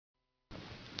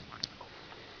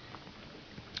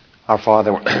Our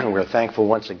Father, we're thankful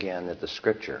once again that the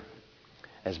Scripture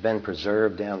has been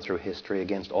preserved down through history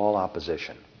against all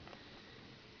opposition.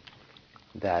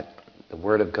 That the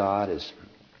Word of God is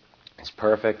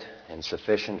perfect and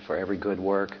sufficient for every good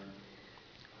work.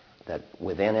 That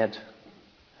within it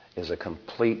is a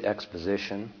complete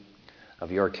exposition of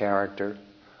your character,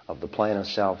 of the plan of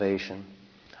salvation,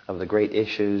 of the great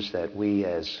issues that we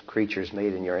as creatures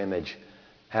made in your image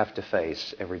have to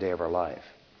face every day of our life.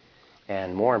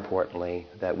 And more importantly,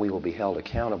 that we will be held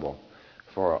accountable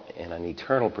for, in an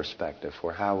eternal perspective,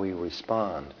 for how we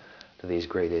respond to these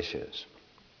great issues.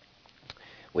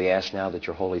 We ask now that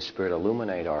your Holy Spirit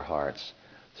illuminate our hearts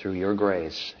through your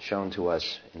grace shown to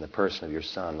us in the person of your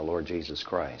Son, the Lord Jesus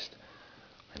Christ.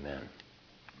 Amen.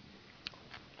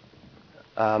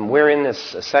 We're in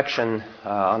this section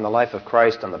on the life of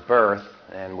Christ on the birth,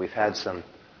 and we've had some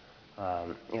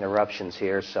interruptions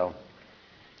here, so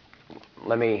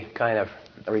let me kind of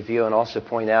review and also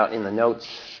point out in the notes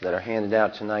that are handed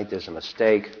out tonight there's a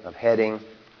mistake of heading.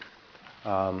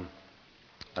 On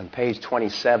page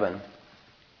 27,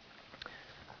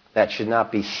 that should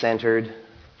not be centered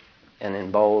and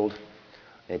in bold.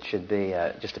 It should be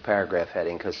just a paragraph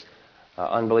heading, because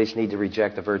unbeliefs need to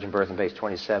reject the virgin birth on page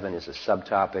 27 is a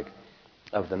subtopic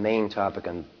of the main topic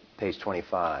on page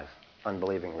 25,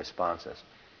 unbelieving responses.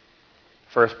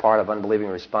 First part of unbelieving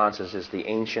responses is the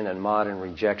ancient and modern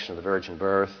rejection of the virgin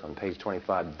birth on page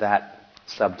 25, that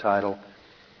subtitle.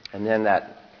 And then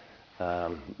that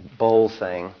bold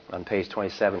thing on page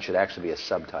 27 should actually be a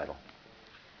subtitle.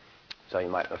 So you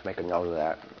might make a note of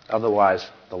that. Otherwise,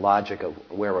 the logic of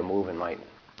where we're moving might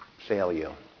fail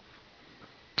you.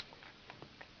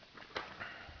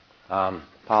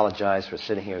 Apologize for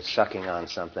sitting here sucking on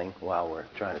something while we're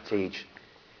trying to teach.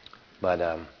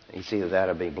 But it's either that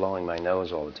or be blowing my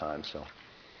nose all the time. So,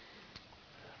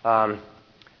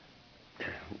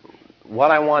 what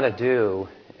I want to do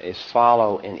is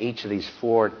follow in each of these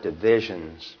four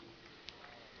divisions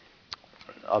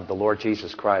of the Lord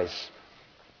Jesus Christ,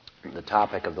 the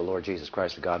topic of the Lord Jesus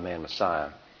Christ, the God-man Messiah,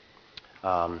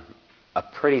 a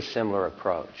pretty similar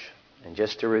approach. And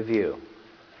just to review,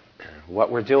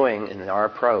 what we're doing in our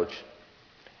approach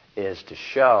is to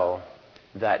show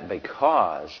that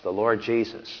because the Lord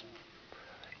Jesus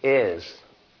is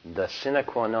the sine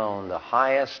qua non, the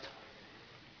highest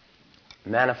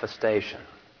manifestation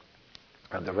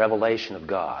of the revelation of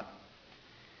God,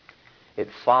 it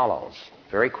follows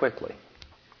very quickly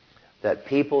that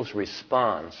people's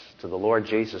response to the Lord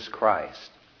Jesus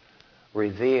Christ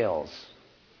reveals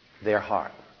their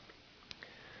heart.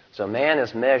 So man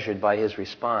is measured by his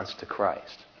response to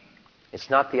Christ. It's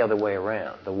not the other way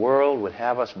around. The world would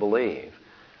have us believe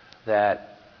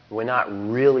that we're not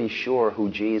really sure who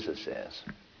Jesus is.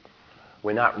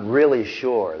 We're not really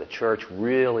sure. The church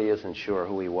really isn't sure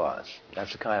who he was.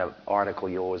 That's the kind of article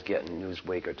you always get in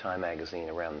Newsweek or Time magazine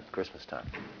around Christmas time.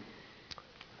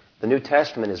 The New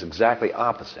Testament is exactly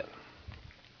opposite.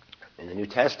 In the New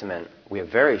Testament, we are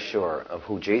very sure of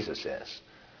who Jesus is.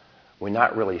 We're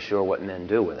not really sure what men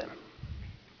do with him.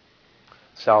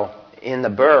 So, in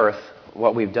the birth,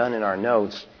 what we've done in our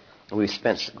notes, we've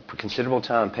spent considerable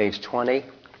time on page 20,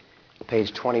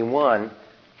 page 21,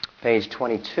 page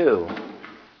 22,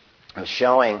 of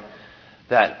showing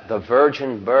that the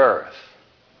virgin birth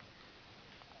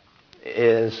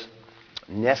is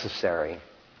necessary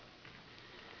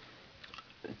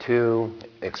to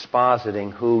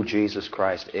expositing who Jesus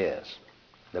Christ is.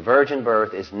 The virgin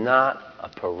birth is not a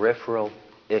peripheral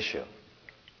issue.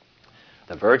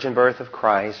 The virgin birth of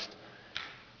Christ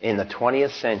in the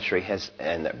 20th century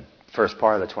and the first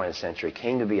part of the 20th century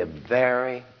came to be a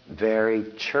very,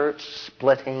 very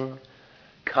church-splitting,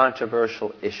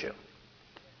 controversial issue.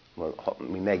 Well,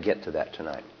 we may get to that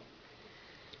tonight.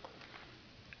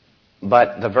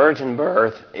 But the virgin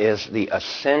birth is the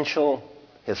essential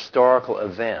historical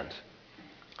event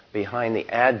behind the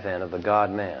advent of the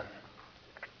God-man.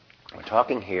 We're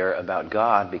talking here about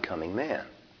God becoming man.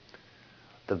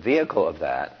 The vehicle of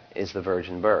that is the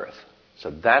virgin birth. So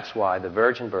that's why the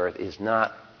virgin birth is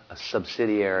not a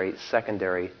subsidiary,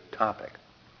 secondary topic.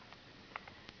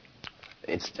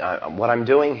 It's what I'm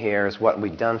doing here is what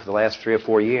we've done for the last 3 or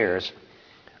 4 years.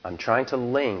 I'm trying to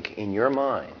link in your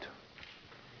mind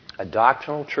a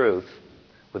doctrinal truth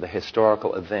with a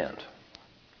historical event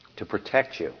to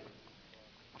protect you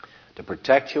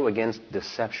against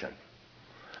deception.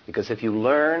 Because if you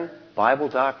learn Bible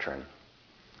doctrine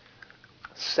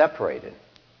separated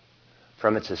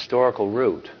from its historical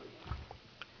root,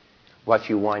 what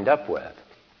you wind up with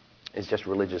is just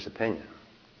religious opinion.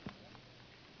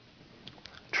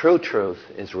 True truth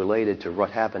is related to what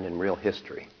happened in real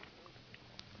history.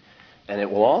 And it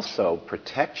will also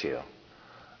protect you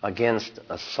against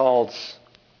assaults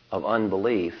of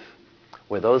unbelief,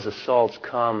 where those assaults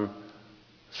come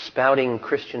spouting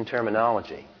Christian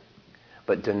terminology,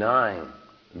 but denying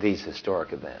these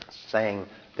historic events, saying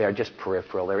they're just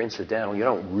peripheral, they're incidental, you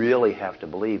don't really have to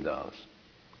believe those.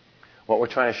 What we're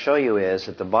trying to show you is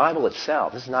that the Bible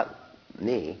itself, this is not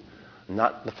me,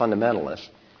 not the fundamentalist,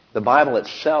 the Bible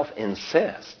itself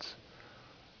insists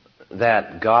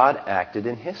that God acted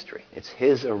in history. It's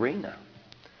His arena.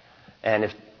 And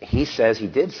if He says He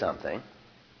did something,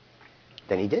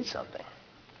 then He did something.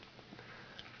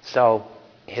 So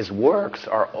His works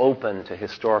are open to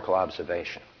historical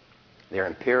observation. They're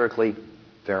empirically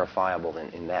verifiable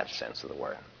in that sense of the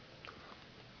word.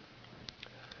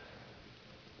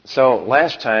 So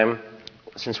last time,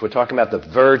 since we're talking about the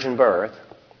virgin birth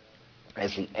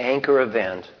as the anchor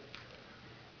event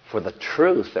for the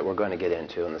truth that we're going to get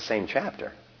into in the same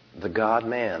chapter, the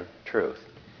God-man truth,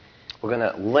 we're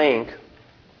going to link,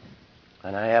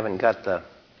 and I haven't got the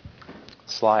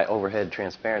slide overhead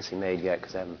transparency made yet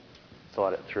because I haven't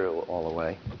thought it through all the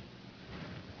way.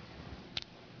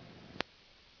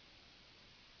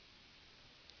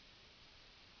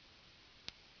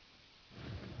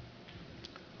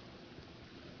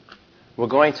 We're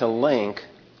going to link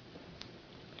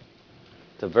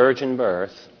the virgin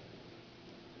birth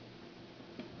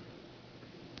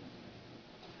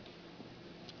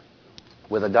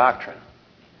with a doctrine.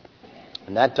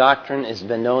 And that doctrine has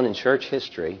been known in church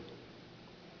history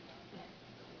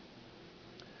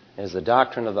as the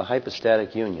doctrine of the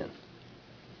hypostatic union.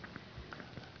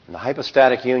 And the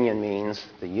hypostatic union means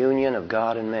the union of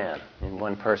God and man in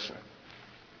one person.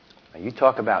 Now, you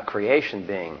talk about creation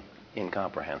being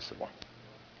incomprehensible.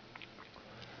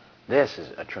 This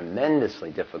is a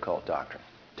tremendously difficult doctrine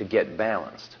to get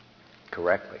balanced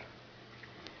correctly.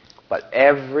 But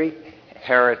every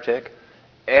heretic,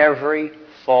 every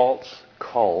false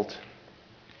cult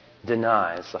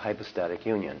denies the hypostatic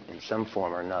union in some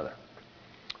form or another.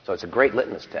 So it's a great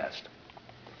litmus test.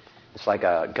 It's like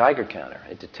a Geiger counter.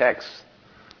 It detects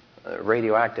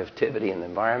radioactivity in the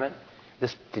environment.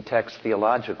 This detects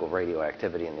theological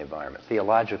radioactivity in the environment,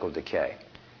 theological decay.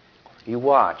 You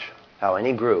watch how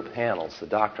any group handles the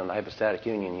doctrine of the hypostatic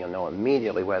union, you'll know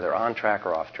immediately whether they're on track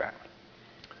or off track.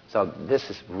 So this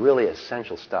is really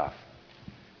essential stuff.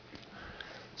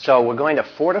 So we're going to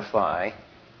fortify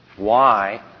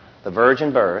why the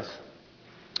virgin birth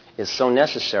is so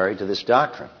necessary to this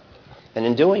doctrine. And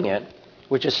in doing it,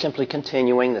 we're just simply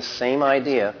continuing the same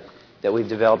idea that we've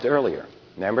developed earlier.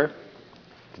 Remember?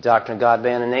 The doctrine of God,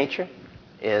 man, and nature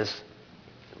is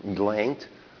linked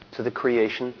to the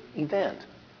creation event.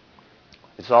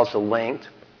 It's also linked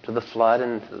to the flood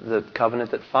and the covenant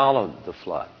that followed the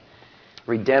flood.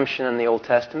 Redemption in the Old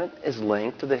Testament is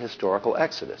linked to the historical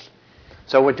Exodus.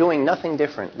 So we're doing nothing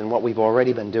different than what we've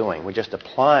already been doing. We're just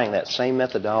applying that same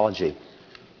methodology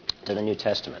to the New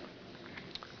Testament.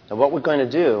 Now what we're going to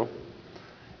do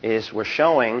is we're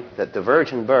showing that the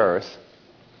virgin birth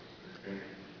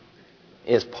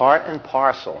is part and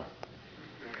parcel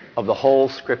of the whole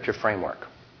Scripture framework.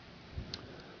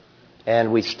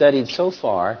 And we studied so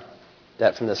far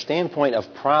that from the standpoint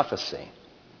of prophecy,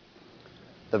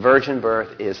 the virgin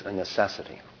birth is a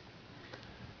necessity.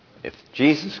 If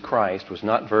Jesus Christ was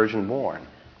not virgin born,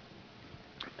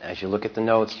 as you look at the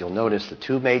notes, you'll notice the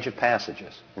two major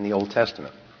passages in the Old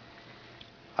Testament.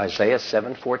 Isaiah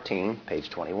 7:14, page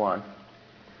 21.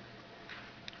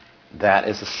 That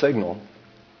is a signal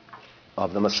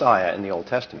of the Messiah in the Old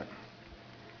Testament.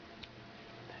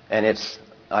 And it's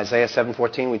Isaiah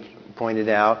 7:14, we pointed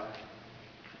out,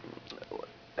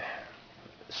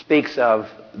 speaks of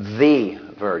the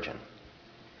virgin.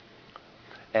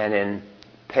 And in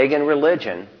pagan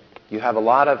religion, you have a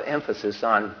lot of emphasis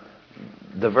on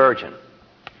the virgin.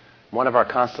 One of our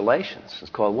constellations is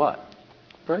called what?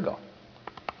 Virgo.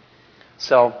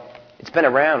 So it's been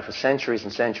around for centuries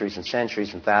and centuries and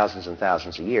centuries and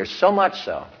thousands of years, so much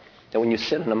so that when you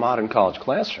sit in a modern college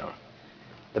classroom,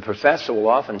 the professor will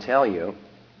often tell you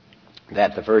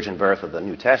that the virgin birth of the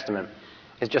New Testament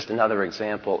is just another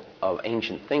example of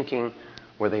ancient thinking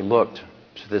where they looked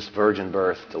to this virgin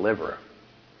birth deliverer.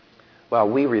 Well,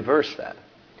 we reverse that.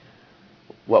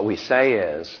 What we say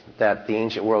is that the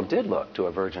ancient world did look to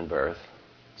a virgin birth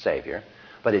Savior,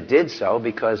 but it did so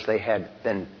because they had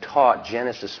been taught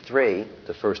Genesis 3,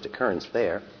 the first occurrence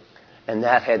there, and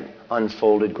that had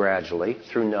unfolded gradually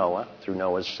through Noah, through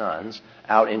Noah's sons,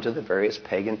 out into the various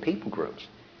pagan people groups.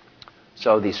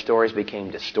 So these stories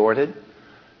became distorted,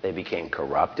 they became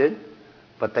corrupted,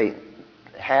 but they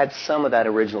had some of that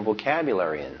original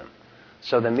vocabulary in them.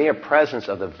 So the mere presence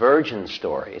of the virgin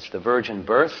stories, the virgin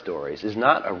birth stories, is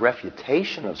not a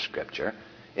refutation of Scripture.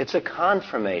 It's a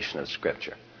confirmation of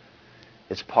Scripture.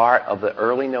 It's part of the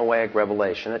early Noahic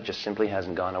revelation that just simply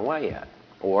hasn't gone away yet,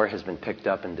 or has been picked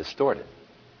up and distorted.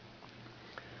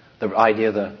 The idea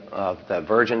of the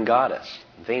virgin goddess,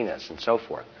 Venus, and so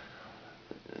forth.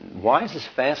 Why is this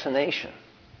fascination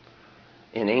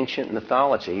in ancient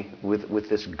mythology with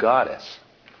this goddess?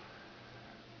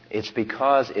 It's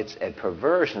because it's a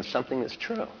perversion of something that's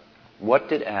true. What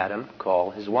did Adam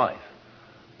call his wife?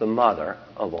 The mother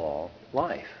of all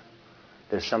life.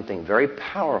 There's something very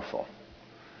powerful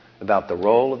about the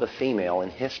role of the female in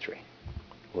history.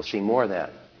 We'll see more of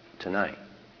that tonight.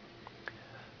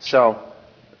 So,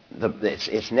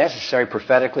 it's necessary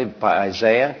prophetically by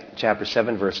Isaiah chapter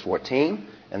 7, verse 14.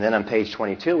 And then on page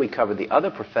 22, we covered the other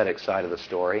prophetic side of the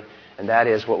story, and that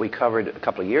is what we covered a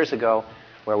couple of years ago,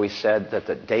 where we said that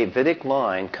the Davidic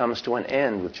line comes to an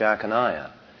end with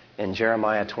Jeconiah in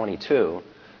Jeremiah 22,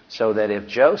 so that if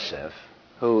Joseph,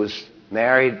 who's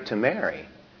married to Mary,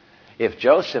 if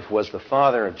Joseph was the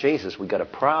father of Jesus, we got a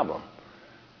problem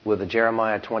with the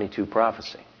Jeremiah 22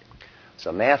 prophecy. So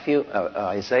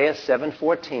Isaiah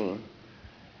 7:14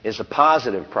 is a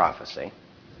positive prophecy.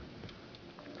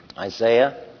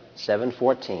 Isaiah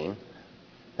 7:14,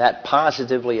 that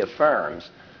positively affirms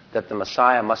that the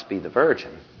Messiah must be the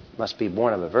virgin, must be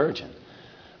born of a virgin.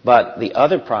 But the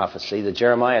other prophecy, the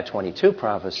Jeremiah 22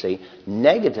 prophecy,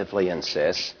 negatively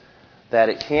insists that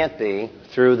it can't be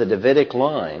through the Davidic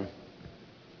line,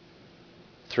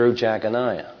 through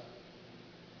Jeconiah.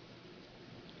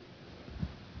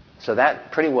 So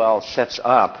that pretty well sets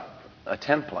up a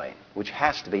template which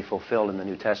has to be fulfilled in the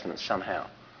New Testament somehow.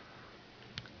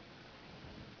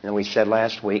 And we said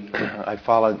last week, I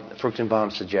followed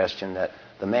Fruchtenbaum's suggestion that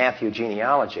the Matthew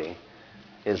genealogy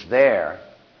is there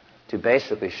to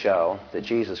basically show that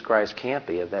Jesus Christ can't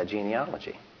be of that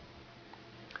genealogy.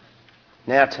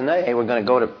 Now, today we're going to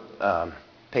go to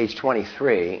page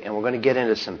 23, and we're going to get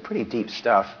into some pretty deep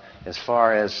stuff as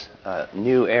far as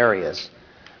new areas.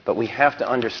 But we have to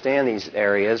understand these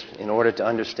areas in order to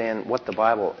understand what the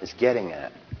Bible is getting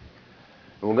at.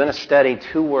 And we're going to study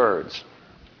two words,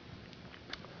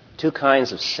 two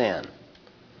kinds of sin.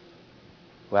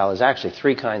 Well, there's actually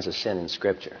three kinds of sin in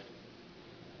Scripture.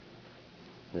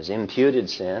 There's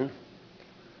imputed sin,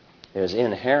 there's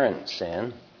inherent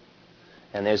sin,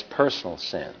 and there's personal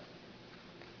sin.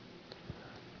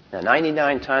 Now,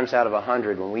 99 times out of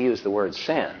 100, when we use the word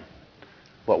sin,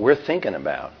 what we're thinking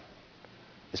about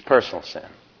is personal sin,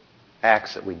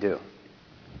 acts that we do.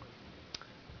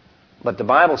 But the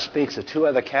Bible speaks of two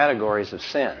other categories of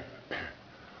sin.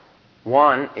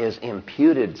 One is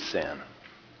imputed sin.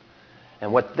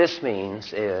 And what this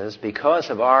means is, because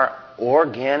of our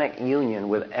organic union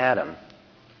with Adam,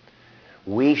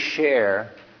 we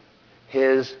share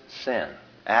his sin.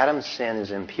 Adam's sin is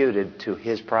imputed to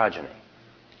his progeny.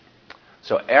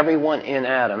 So everyone in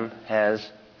Adam has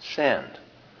sinned.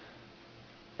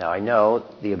 Now, I know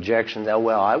the objection that,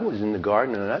 well, I was in the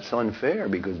garden and that's unfair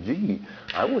because,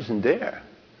 I wasn't there.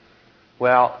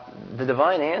 Well, the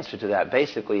divine answer to that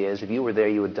basically is, if you were there,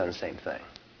 you would have done the same thing.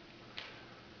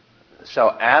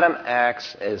 So Adam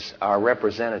acts as our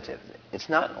representative. It's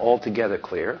not altogether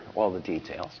clear, all the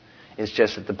details. It's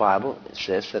just that the Bible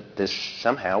says that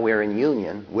somehow we're in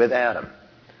union with Adam,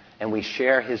 and we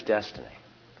share his destiny.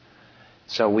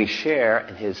 So we share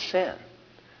in his sin.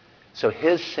 So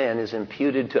his sin is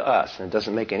imputed to us, and it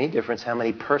doesn't make any difference how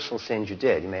many personal sins you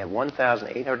did. You may have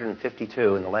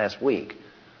 1,852 in the last week.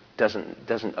 Doesn't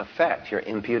affect your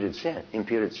imputed sin.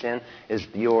 Imputed sin is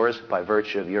yours by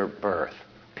virtue of your birth,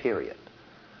 period.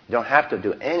 You don't have to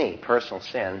do any personal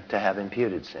sin to have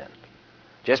imputed sin.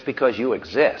 Just because you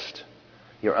exist,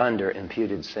 you're under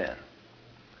imputed sin.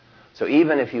 So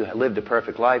even if you lived a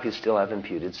perfect life, you still have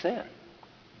imputed sin.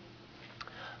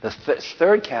 The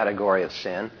third category of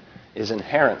sin is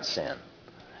inherent sin,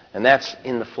 and that's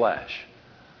in the flesh.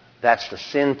 That's the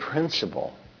sin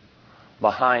principle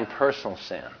behind personal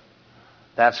sin.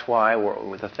 That's why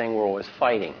the thing we're always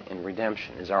fighting in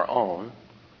redemption is our own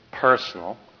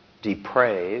personal,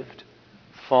 depraved,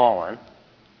 fallen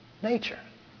nature.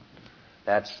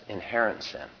 That's inherent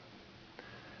sin.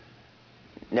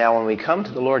 Now, when we come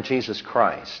to the Lord Jesus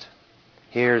Christ,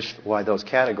 here's why those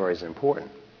categories are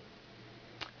important.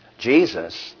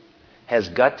 Jesus has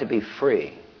got to be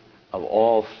free of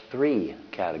all three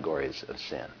categories of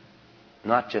sin,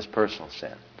 not just personal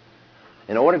sin.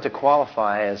 In order to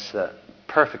qualify as the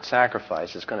perfect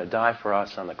sacrifice that's going to die for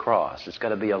us on the cross, it's got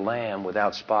to be a lamb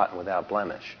without spot and without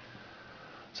blemish.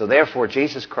 So therefore,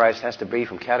 Jesus Christ has to be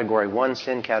from category 1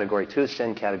 sin, category 2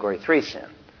 sin, category 3 sin.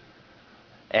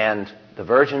 And the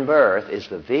virgin birth is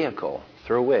the vehicle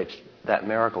through which that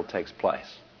miracle takes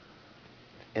place.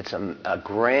 It's a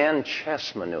grand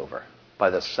chess maneuver by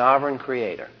the sovereign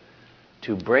Creator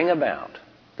to bring about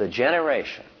the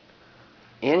generation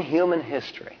in human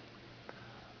history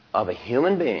of a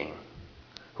human being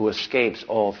who escapes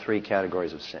all three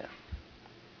categories of sin.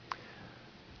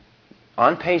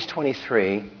 On page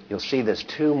 23, you'll see there's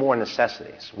two more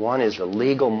necessities. One is the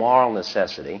legal moral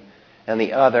necessity, and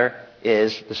the other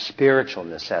is the spiritual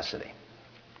necessity.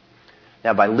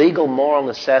 Now, by legal moral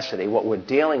necessity, what we're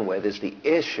dealing with is the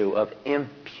issue of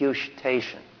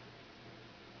imputation.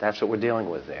 That's what we're dealing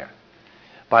with there.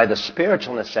 By the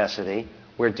spiritual necessity,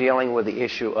 we're dealing with the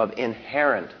issue of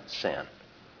inherent sin.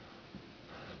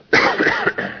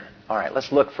 All right,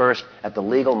 let's look first at the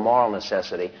legal moral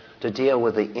necessity to deal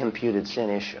with the imputed sin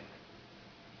issue.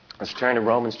 Let's turn to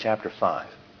Romans chapter 5.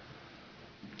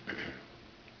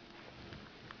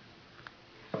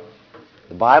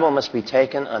 The Bible must be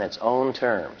taken on its own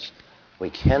terms. We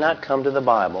cannot come to the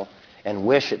Bible and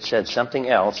wish it said something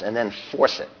else and then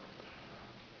force it.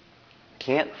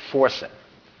 Can't force it.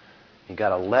 You've got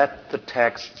to let the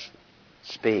text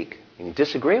speak. You can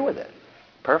disagree with it.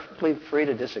 Perfectly free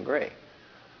to disagree.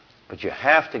 But you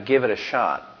have to give it a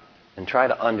shot and try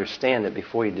to understand it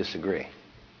before you disagree.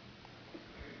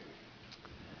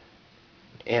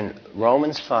 In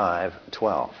Romans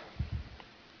 5:12,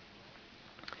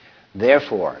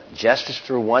 therefore, just as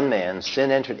through one man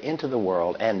sin entered into the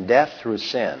world, and death through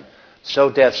sin, so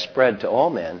death spread to all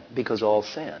men because all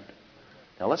sinned.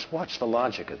 Now let's watch the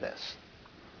logic of this.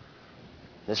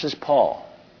 This is Paul.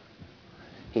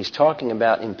 He's talking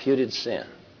about imputed sin.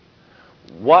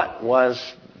 What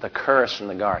was the curse in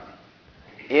the garden?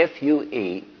 If you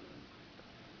eat,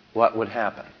 what would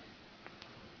happen?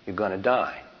 You're going to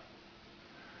die.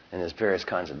 And there's various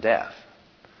kinds of death.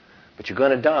 But you're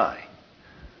going to die.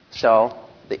 So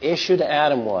the issue to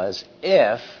Adam was,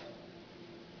 if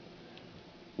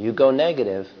you go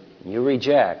negative, you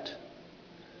reject,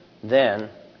 then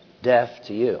death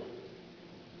to you.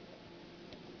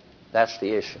 That's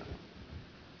the issue.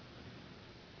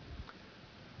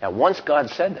 Now, once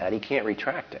God said that, he can't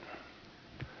retract it.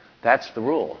 That's the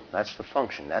rule. That's the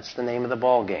function. That's the name of the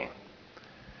ball game.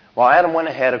 Well, Adam went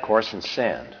ahead, of course, and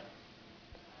sinned.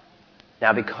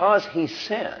 Now, because he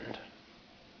sinned,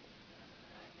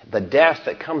 the death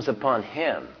that comes upon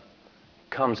him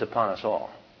comes upon us all.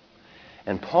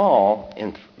 And Paul,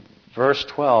 in verse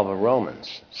 12 of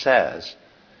Romans, says,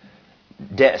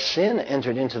 sin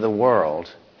entered into the world,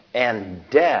 and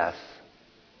death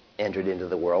entered into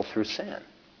the world through sin.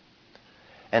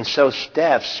 And so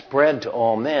death spread to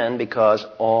all men because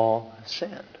all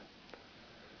sinned.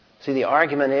 See, the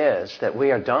argument is that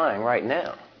we are dying right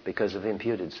now because of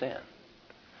imputed sin.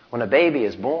 When a baby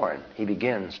is born, he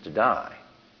begins to die.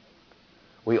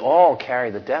 We all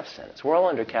carry the death sentence. We're all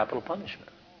under capital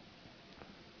punishment.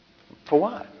 For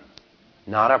what?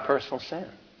 Not our personal sin.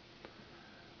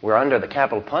 We're under the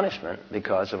capital punishment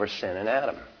because of our sin in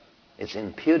Adam. It's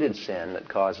imputed sin that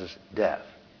causes death.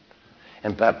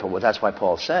 And that's why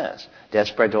Paul says, death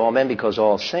spread to all men because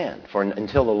all sinned. For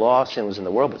until the law, sin was in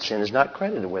the world, but sin is not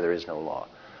credited where there is no law.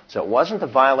 So it wasn't the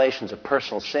violations of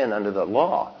personal sin under the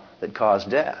law that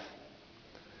caused death.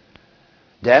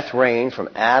 Death reigned from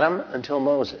Adam until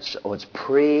Moses. So it's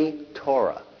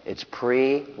pre-Torah. It's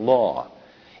pre-law.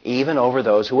 Even over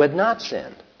those who had not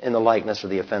sinned in the likeness of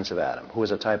the offense of Adam, who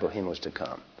was a type of him who was to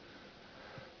come.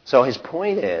 So his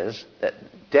point is that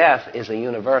death is a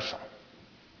universal.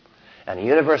 And a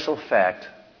universal effect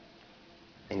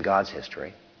in God's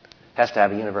history has to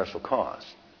have a universal cause.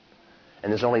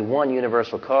 And there's only one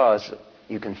universal cause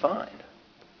you can find.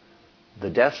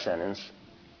 The death sentence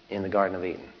in the Garden of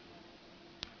Eden.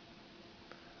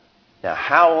 Now,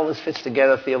 how all this fits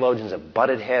together, theologians have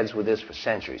butted heads with this for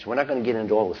centuries. We're not going to get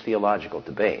into all the theological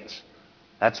debates.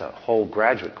 That's a whole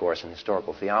graduate course in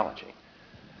historical theology.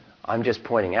 I'm just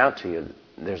pointing out to you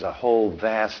there's a whole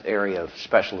vast area of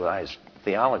specialized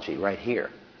theology right here.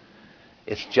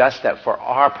 It's just that for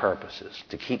our purposes,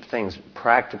 to keep things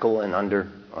practical and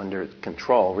under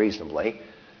control reasonably,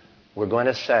 we're going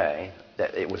to say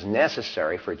that it was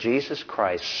necessary for Jesus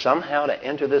Christ somehow to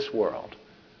enter this world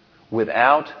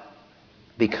without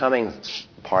becoming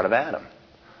part of Adam.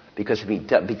 Because if he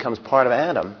becomes part of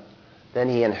Adam, then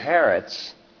he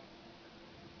inherits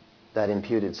that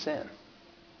imputed sin.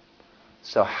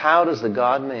 So how does the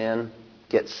God-man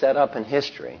get set up in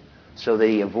history so that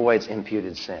he avoids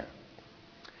imputed sin?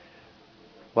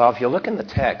 Well, if you look in the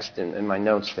text, in my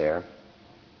notes there,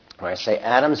 where I say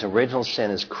Adam's original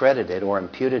sin is credited or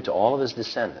imputed to all of his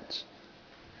descendants,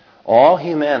 All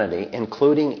humanity,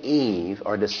 including Eve,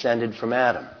 are descended from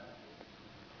Adam.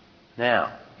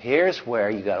 Now, here's where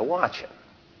you got to watch it.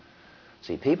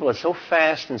 See, people are so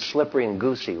fast and slippery and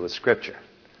goosey with Scripture.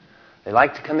 They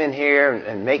like to come in here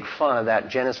and make fun of that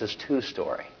Genesis 2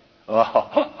 story.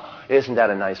 Oh, isn't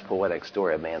that a nice poetic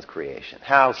story of man's creation?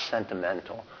 How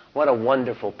sentimental. What a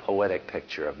wonderful poetic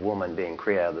picture of woman being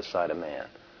created out of the side of man.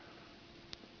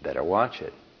 Better watch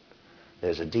it.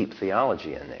 There's a deep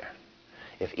theology in there.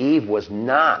 If Eve was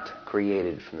not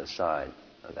created from the side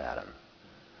of Adam,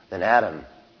 then Adam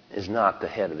is not the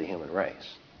head of the human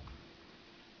race.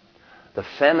 The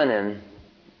feminine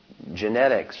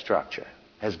genetic structure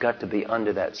has got to be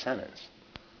under that sentence.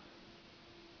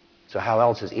 So how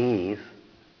else is Eve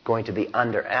going to be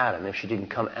under Adam if she didn't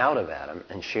come out of Adam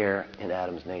and share in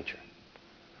Adam's nature?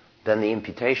 Then the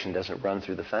imputation doesn't run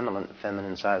through the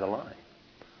feminine side of the line.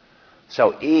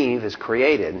 So Eve is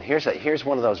created, and here's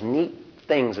one of those neat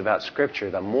things about Scripture.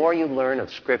 The more you learn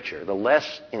of Scripture, the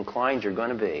less inclined you're going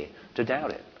to be to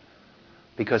doubt it.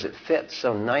 Because it fits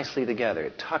so nicely together.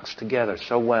 It tucks together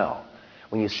so well.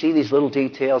 When you see these little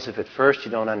details, if at first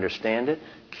you don't understand it,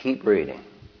 keep reading.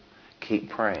 Keep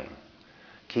praying.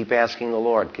 Keep asking the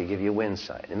Lord to give you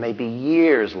insight. It may be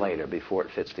years later before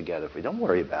it fits together for you. Don't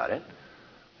worry about it.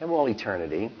 We have all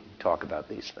eternity to talk about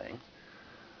these things.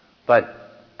 But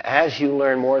as you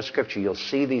learn more of Scripture, you'll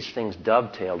see these things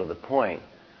dovetail to the point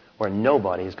where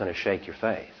nobody is going to shake your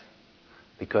faith.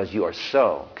 Because you are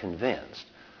so convinced.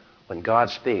 When God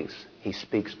speaks, He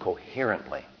speaks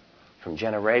coherently from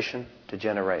generation to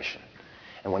generation.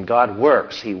 And when God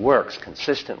works, He works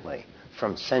consistently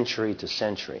from century to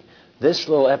century. This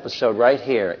little episode right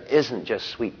here isn't just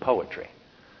sweet poetry.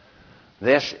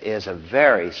 This is a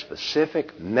very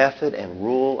specific method and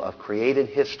rule of created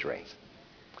history.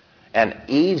 And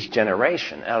Eve's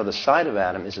generation out of the side of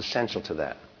Adam is essential to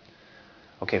that.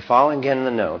 Okay, following again in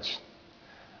the notes.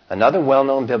 Another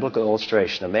well-known biblical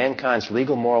illustration of mankind's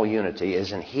legal moral unity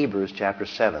is in Hebrews chapter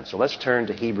 7. So let's turn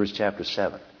to Hebrews chapter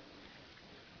 7.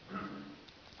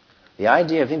 The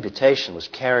idea of imputation was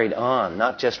carried on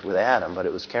not just with Adam, but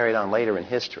it was carried on later in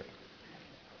history.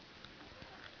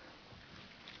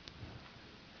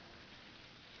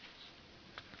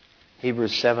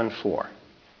 Hebrews 7:4.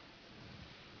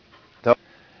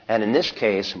 And in this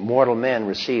case, mortal men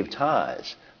receive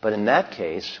tithes. But in that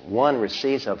case, one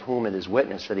receives of whom it is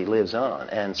witnessed that he lives on.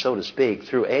 And so to speak,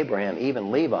 through Abraham,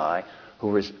 even Levi,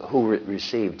 who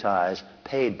received tithes,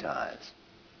 paid tithes.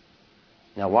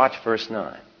 Now watch verse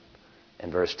 9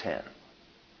 and verse 10.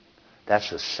 That's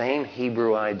the same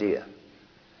Hebrew idea.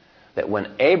 That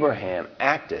when Abraham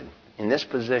acted in this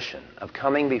position of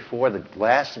coming before the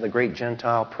last of the great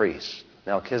Gentile priests,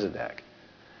 Melchizedek,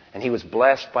 and he was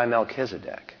blessed by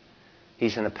Melchizedek,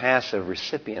 he's in a passive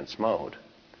recipient's mode.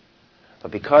 But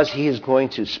because he is going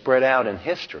to spread out in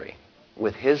history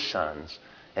with his sons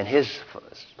and his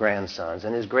grandsons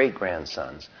and his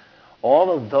great-grandsons,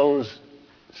 all of those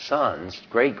sons,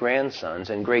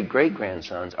 great-grandsons, and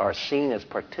great-great-grandsons are seen as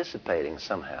participating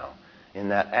somehow in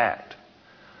that act.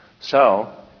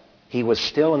 So, he was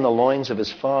still in the loins of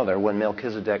his father when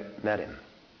Melchizedek met him.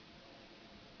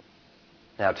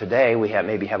 Now today we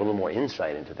maybe have a little more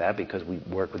insight into that because we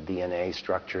work with DNA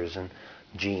structures and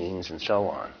genes and so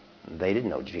on. They didn't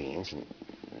know genes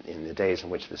in the days in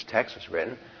which this text was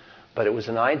written, but it was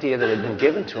an idea that had been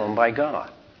given to them by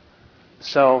God.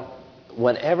 So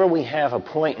whenever we have a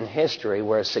point in history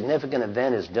where a significant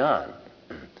event is done,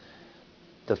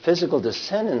 the physical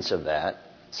descendants of that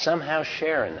somehow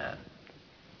share in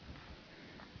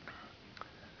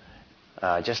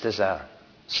that. Just as a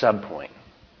sub-point.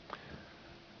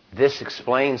 This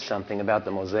explains something about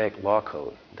the Mosaic Law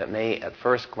Code that may at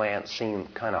first glance seem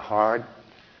kind of hard.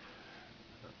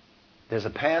 There's a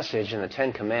passage in the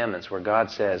Ten Commandments where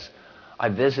God says, I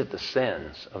visit the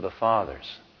sins of the fathers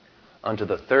unto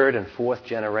the third and fourth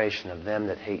generation of them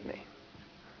that hate me.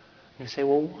 And you say,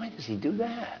 well, why does he do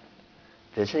that?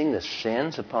 Visiting the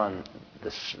sins upon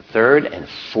the third and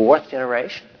fourth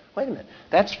generation? Wait a minute.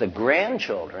 That's the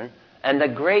grandchildren and the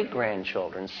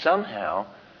great-grandchildren somehow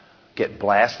get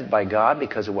blasted by God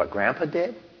because of what Grandpa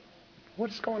did?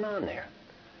 What's going on there?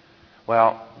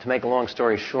 Well, to make a long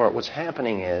story short, what's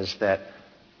happening is that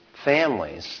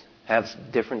families have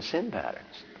different sin patterns.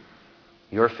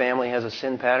 Your family has a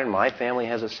sin pattern, my family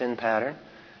has a sin pattern,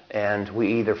 and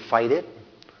we either fight it,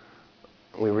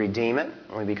 we redeem it,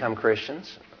 and we become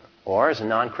Christians, or as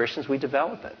non-Christians, we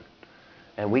develop it.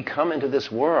 And we come into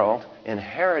this world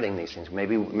inheriting these things.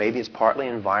 Maybe it's partly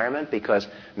environment because,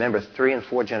 remember, 3 and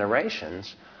 4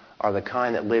 generations are the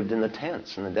kind that lived in the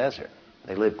tents in the desert.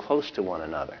 They lived close to one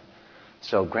another.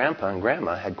 So Grandpa and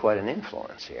Grandma had quite an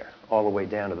influence here, all the way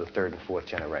down to the third and fourth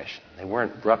generation. They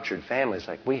weren't ruptured families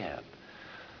like we have,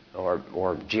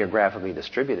 or geographically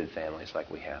distributed families like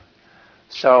we have.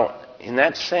 So in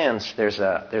that sense, there's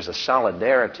a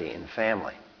solidarity in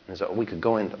family. We could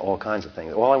go into all kinds of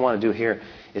things. All I want to do here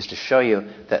is to show you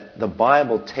that the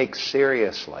Bible takes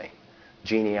seriously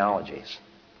genealogies.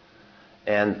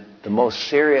 And the most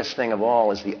serious thing of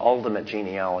all is the ultimate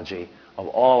genealogy of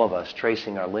all of us,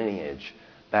 tracing our lineage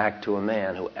back to a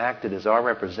man who acted as our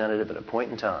representative at a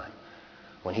point in time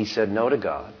when he said no to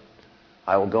God.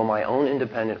 I will go my own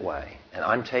independent way, and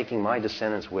I'm taking my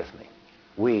descendants with me.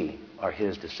 We are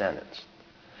his descendants.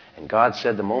 And God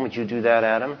said, the moment you do that,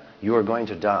 Adam, you are going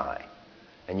to die.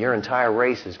 And your entire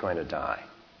race is going to die.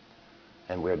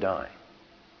 And we're dying.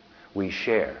 We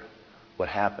share what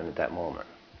happened at that moment.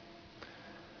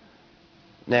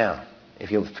 Now,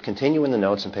 if you'll continue in the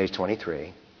notes on page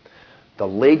 23, the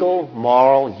legal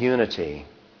moral unity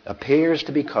appears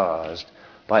to be caused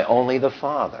by only the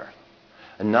father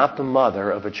and not the mother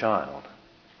of a child.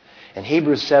 In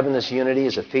Hebrews 7, this unity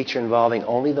is a feature involving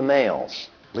only the males,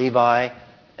 Levi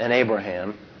and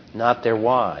Abraham, not their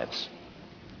wives.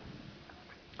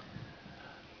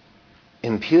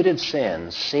 Imputed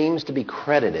sin seems to be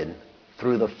credited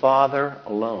through the father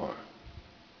alone.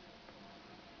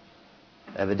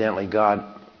 Evidently, God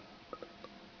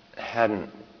hadn't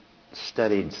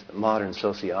studied modern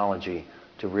sociology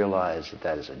to realize that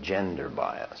that is a gender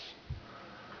bias.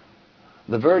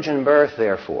 The virgin birth,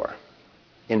 therefore,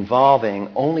 involving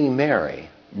only Mary,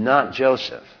 not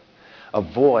Joseph,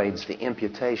 avoids the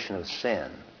imputation of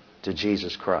sin to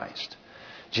Jesus Christ.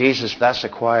 Jesus thus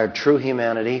acquired true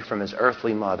humanity from his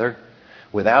earthly mother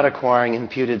without acquiring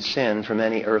imputed sin from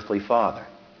any earthly father.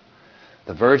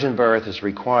 The virgin birth is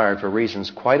required for reasons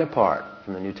quite apart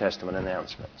from the New Testament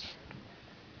announcements.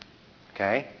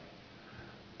 Okay?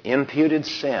 Imputed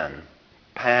sin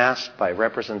passed by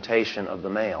representation of the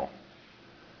male.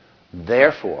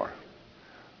 Therefore,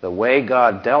 the way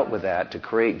God dealt with that to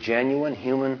create genuine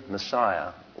human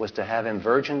Messiah was to have him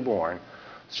virgin born.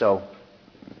 So,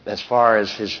 as far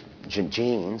as his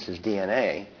genes, his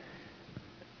DNA,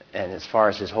 and as far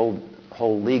as his whole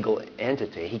legal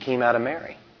entity, he came out of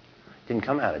Mary. Didn't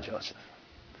come out of Joseph.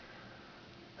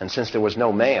 And since there was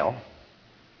no male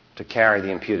to carry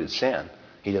the imputed sin,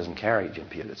 he doesn't carry the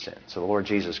imputed sin. So the Lord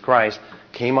Jesus Christ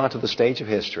came onto the stage of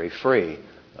history free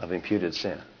of imputed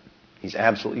sin. He's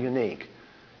absolutely unique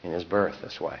in his birth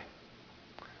this way.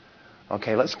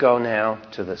 Okay, let's go now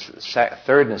to the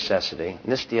third necessity.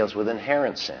 And this deals with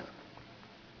inherent sin.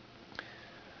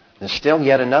 There's still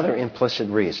yet another implicit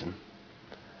reason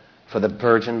for the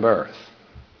virgin birth.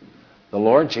 The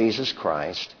Lord Jesus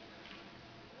Christ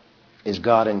is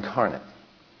God incarnate.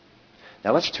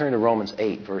 Now let's turn to Romans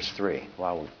 8, verse 3,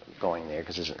 while we're going there,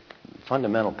 because there's a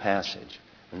fundamental passage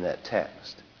in that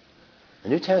text. The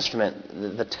New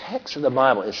Testament, the text of the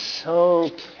Bible is so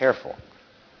careful.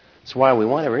 That's why we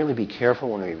want to really be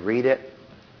careful when we read it.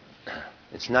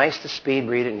 It's nice to speed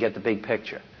read it and get the big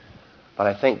picture. But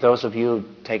I think those of you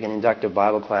who've taken inductive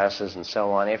Bible classes and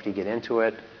so on, after you get into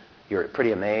it, you're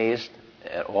pretty amazed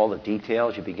at all the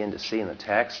details you begin to see in the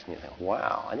text. And you think,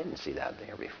 wow, I didn't see that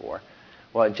there before.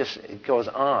 Well, it goes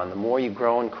on. The more you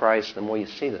grow in Christ, the more you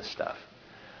see this stuff.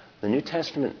 The New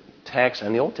Testament text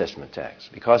and the Old Testament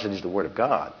text, because it is the Word of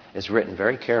God, is written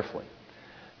very carefully.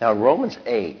 Now, in Romans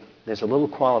 8, there's a little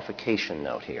qualification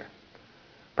note here.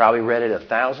 Probably read it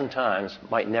 1,000 times,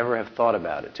 might never have thought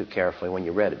about it too carefully when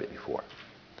you read it before.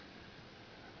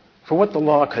 For what the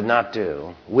law could not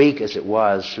do, weak as it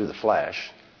was through the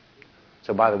flesh.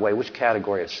 So, by the way, which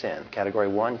category of sin? Category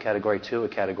 1, Category 2, or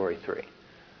Category 3?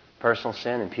 Personal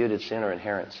sin, imputed sin, or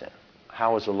inherent sin?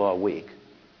 How is the law weak?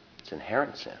 It's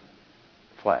inherent sin.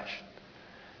 Flesh.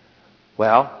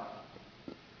 Well,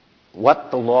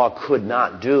 what the law could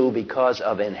not do because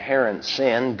of inherent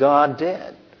sin, God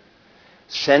did.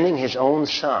 Sending his own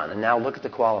Son, and now look at the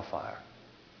qualifier,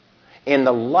 in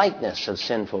the likeness of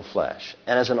sinful flesh.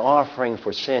 And as an offering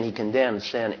for sin, he condemned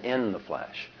sin in the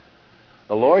flesh.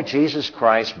 The Lord Jesus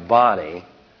Christ's body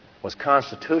was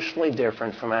constitutionally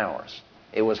different from ours.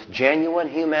 It was genuine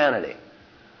humanity,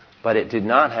 but it did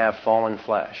not have fallen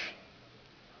flesh.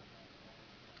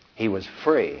 He was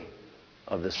free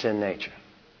of the sin nature.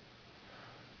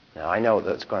 Now, I know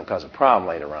that's going to cause a problem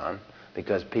later on,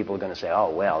 because people are going to say,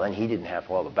 oh, well, then he didn't have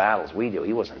all the battles we do.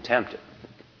 He wasn't tempted.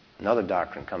 Another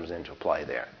doctrine comes into play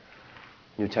there.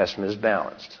 New Testament is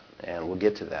balanced, and we'll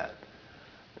get to that.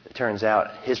 It turns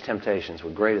out his temptations were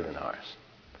greater than ours.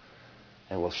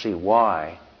 And we'll see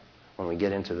why when we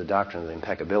get into the doctrine of the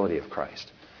impeccability of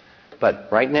Christ. But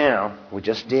right now, we're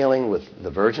just dealing with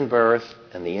the virgin birth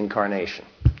and the incarnation.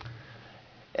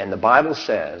 And the Bible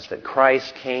says that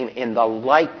Christ came in the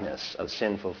likeness of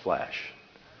sinful flesh,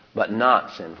 but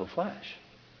not sinful flesh.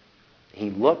 He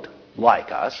looked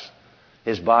like us.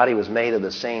 His body was made of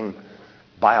the same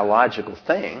biological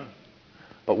thing,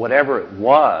 but whatever it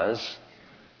was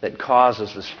that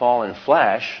causes this fallen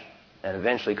flesh and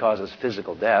eventually causes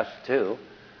physical death too,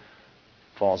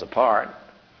 falls apart,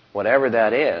 whatever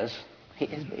that is,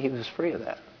 he was free of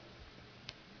that.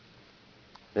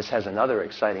 This has another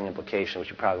exciting implication, which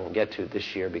we probably won't get to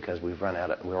this year because we're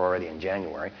already in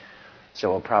January.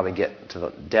 So we'll probably get to the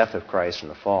death of Christ in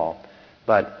the fall.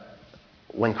 But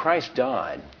when Christ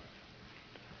died,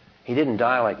 he didn't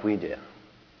die like we did.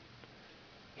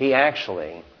 He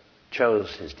actually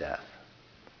chose his death.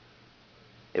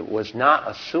 It was not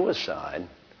a suicide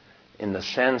in the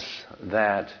sense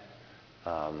that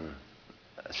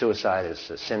suicide is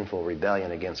a sinful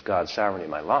rebellion against God's sovereignty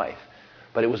in my life.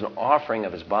 But it was an offering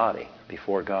of his body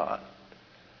before God.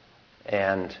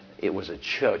 And it was a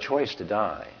choice to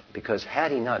die. Because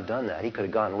had he not done that, he could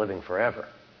have gone living forever.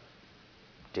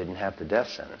 Didn't have the death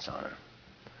sentence on him.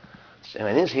 And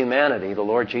in his humanity, the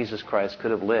Lord Jesus Christ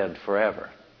could have lived forever.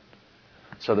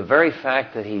 So the very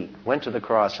fact that he went to the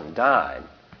cross and died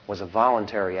was a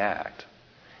voluntary act.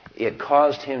 It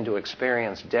caused him to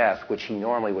experience death, which he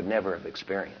normally would never have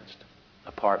experienced,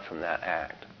 apart from that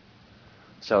act.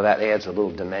 So that adds a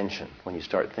little dimension when you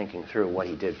start thinking through what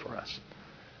he did for us.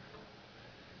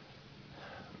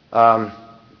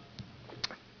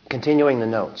 Continuing the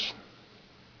notes.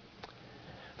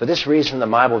 For this reason, the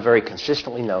Bible very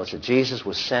consistently notes that Jesus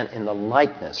was sent in the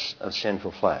likeness of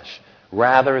sinful flesh,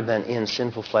 rather than in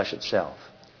sinful flesh itself.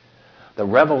 The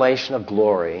revelation of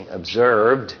glory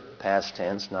observed, past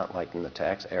tense, not like in the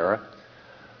text, era.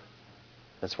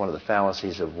 That's one of the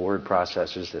fallacies of word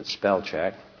processors that spell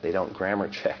check. They don't grammar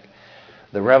check.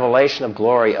 The revelation of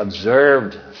glory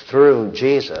observed through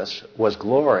Jesus was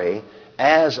glory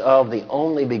as of the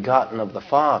only begotten of the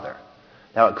Father.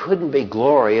 Now, it couldn't be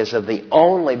glory as of the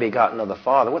only begotten of the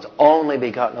Father. What's only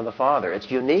begotten of the Father? It's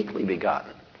uniquely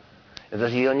begotten.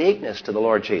 There's a uniqueness to the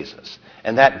Lord Jesus.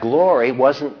 And that glory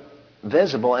wasn't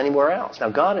visible anywhere else. Now,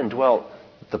 God indwelt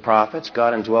the prophets.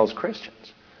 God indwells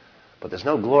Christians. But there's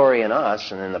no glory in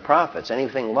us and in the prophets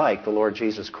anything like the Lord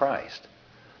Jesus Christ.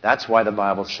 That's why the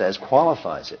Bible says,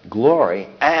 qualifies it. Glory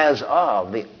as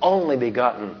of the only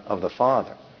begotten of the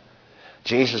Father.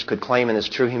 Jesus could claim in his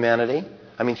true humanity.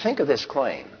 I mean, think of this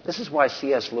claim. This is why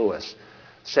C.S. Lewis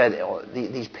said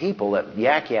these people that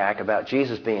yak about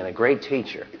Jesus being a great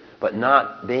teacher, but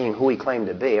not being who he claimed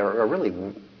to be, are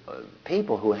really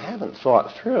people who haven't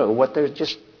thought through what they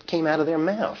just came out of their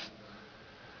mouth.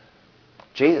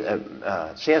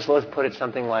 C.S. Lewis put it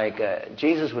something like,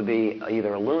 Jesus would be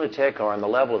either a lunatic or on the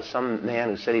level of some man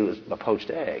who said he was a poached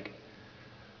egg.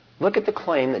 Look at the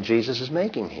claim that Jesus is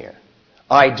making here.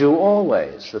 I do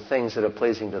always the things that are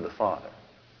pleasing to the Father.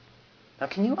 Now,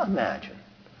 can you imagine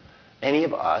any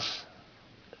of us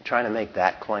trying to make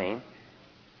that claim?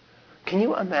 Can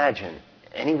you imagine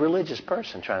any religious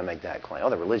person trying to make that claim? Oh,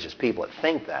 the religious people that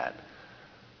think that.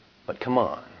 But come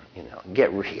on,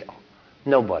 get real.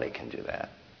 Nobody can do that.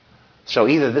 So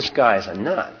either this guy is a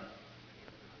nut,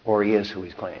 or he is who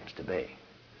he claims to be.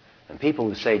 And people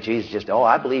who say Jesus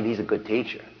I believe he's a good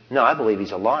teacher. No, I believe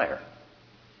he's a liar.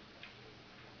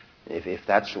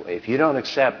 If you don't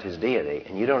accept his deity,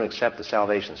 and you don't accept the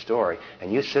salvation story,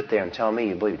 and you sit there and tell me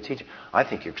you believe the teacher, I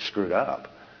think you're screwed up.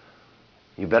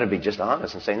 You better be just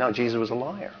honest and say, no, Jesus was a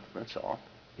liar. That's all.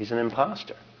 He's an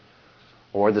imposter.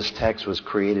 Or this text was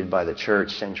created by the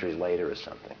church centuries later or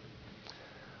something.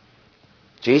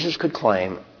 Jesus could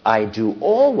claim, I do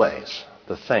always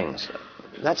the things.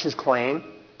 That's his claim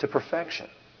to perfection,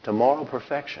 to moral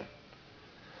perfection.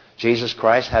 Jesus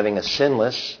Christ, having a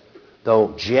sinless,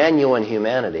 though genuine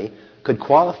humanity, could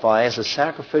qualify as a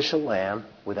sacrificial lamb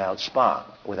without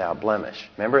spot, without blemish.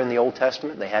 Remember in the Old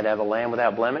Testament, they had to have a lamb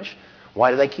without blemish?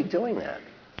 Why do they keep doing that?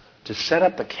 To set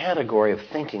up the category of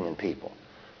thinking in people,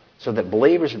 so that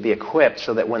believers would be equipped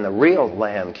so that when the real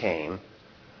lamb came,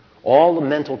 all the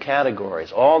mental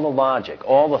categories, all the logic,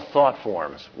 all the thought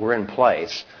forms were in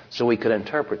place so we could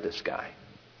interpret this guy.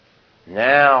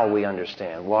 Now we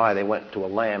understand why they went to a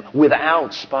lamb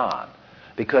without spot.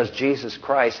 Because Jesus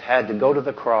Christ had to go to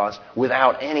the cross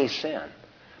without any sin.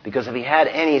 Because if he had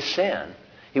any sin,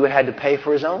 he would have had to pay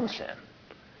for his own sin.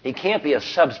 He can't be a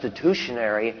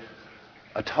substitutionary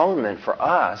atonement for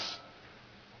us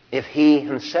if he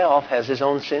himself has his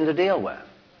own sin to deal with.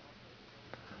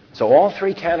 So all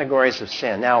three categories of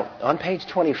sin. Now, on page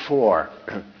 24,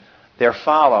 there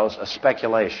follows a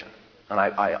speculation. And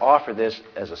I offer this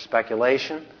as a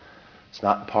speculation. It's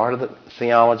not part of the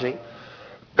theology.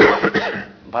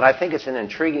 But I think it's an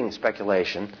intriguing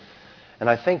speculation. And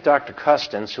I think Dr.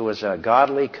 Custance, who is a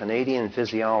godly Canadian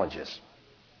physiologist,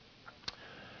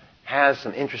 has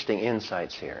some interesting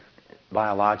insights here,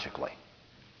 biologically.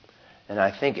 And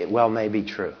I think it well may be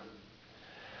true.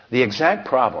 The exact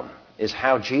problem is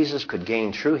how Jesus could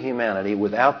gain true humanity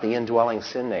without the indwelling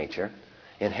sin nature,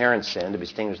 inherent sin, to be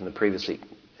distinguished from the previously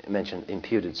mentioned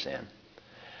imputed sin.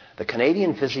 The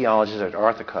Canadian physiologist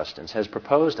Arthur Custance has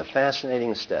produced a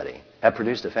fascinating study of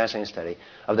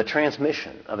the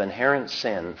transmission of inherent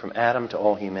sin from Adam to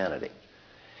all humanity.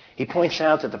 He points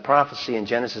out that the prophecy in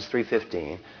Genesis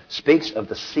 3:15 speaks of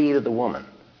the seed of the woman,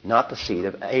 not the seed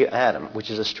of Adam, which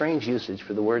is a strange usage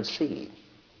for the word seed.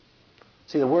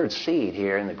 See, the word seed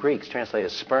here in the Greek is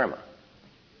translated as sperma.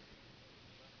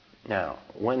 Now,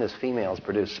 when does females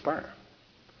produce sperm?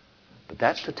 But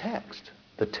that's the text.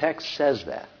 The text says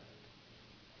that.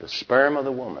 The sperm of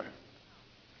the woman.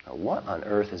 Now, what on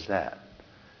earth is that?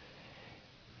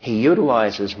 He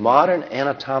utilizes modern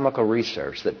anatomical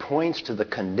research that points to the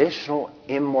conditional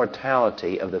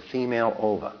immortality of the female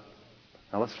ova.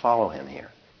 Now, let's follow him here.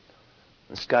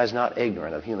 This guy's not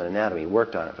ignorant of human anatomy. He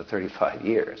worked on it for 35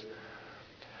 years.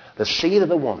 The seed of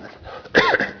the woman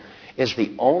is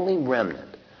the only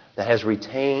remnant that has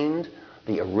retained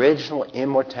the original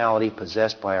immortality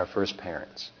possessed by our first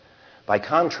parents. By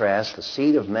contrast, the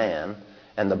seed of man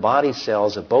and the body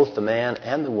cells of both the man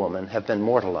and the woman have been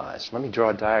mortalized. Let me draw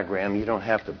a diagram. You don't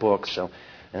have the book, and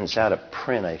it's out of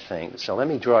print, I think. So let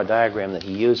me draw a diagram that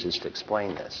he uses to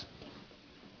explain this.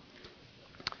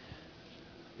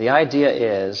 The idea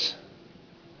is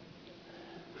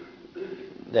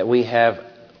that we have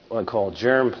what I call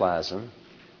germplasm,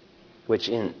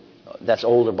 that's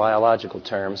older biological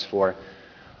terms for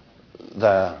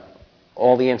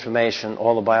all the information,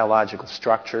 all the biological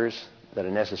structures that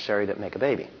are necessary to make a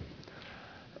baby.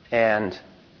 And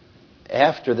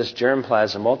after this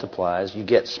germplasm multiplies, you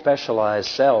get specialized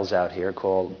cells out here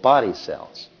called body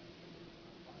cells.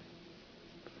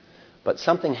 But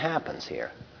something happens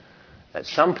here. At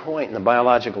some point in the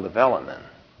biological development,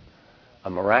 a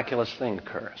miraculous thing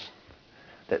occurs.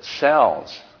 That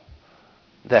cells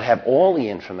that have all the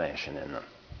information in them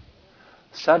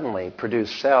suddenly produce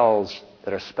cells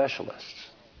that are specialists,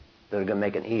 that are going to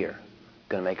make an ear,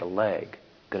 going to make a leg,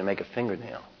 going to make a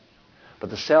fingernail. But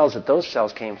the cells that those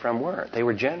cells came from weren't. They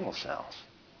were general cells.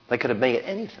 They could have made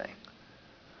anything.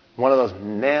 One of those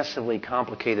massively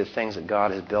complicated things that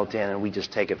God has built in, and we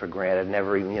just take it for granted,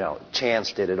 never even,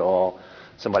 chance did it all.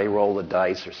 Somebody rolled the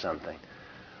dice or something.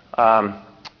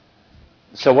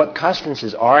 So what Custance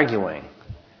is arguing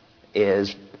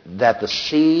is that the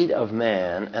seed of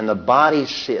man and the body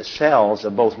cells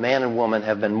of both man and woman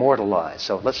have been mortalized.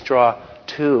 So let's draw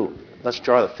two. Let's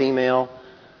draw the female,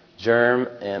 germ,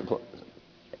 and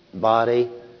body,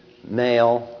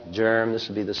 male, germ. This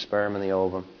would be the sperm and the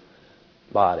ovum,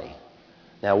 body.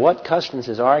 Now what Custance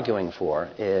is arguing for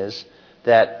is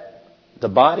that the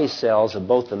body cells of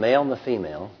both the male and the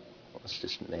female, let's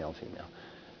just male, female,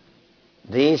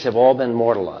 these have all been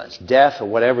mortalized. Death, or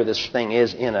whatever this thing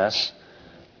is in us,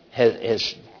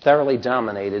 has thoroughly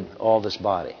dominated all this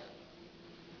body.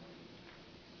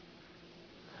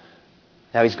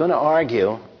 Now he's going to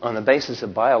argue on the basis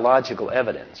of biological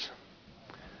evidence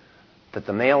that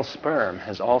the male sperm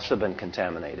has also been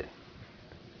contaminated,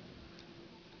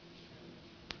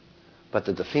 but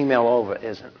that the female ova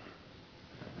isn't.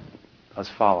 Let's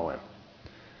follow him.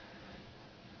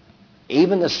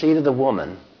 Even the seed of the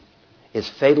woman is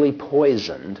fatally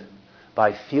poisoned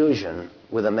by fusion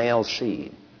with a male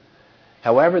seed.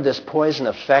 However, this poison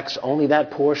affects only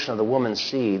that portion of the woman's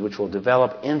seed which will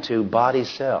develop into body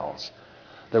cells.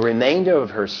 The remainder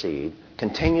of her seed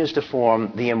continues to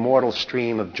form the immortal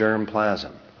stream of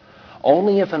germplasm.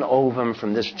 Only if an ovum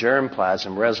from this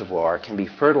germplasm reservoir can be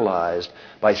fertilized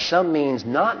by some means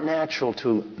not natural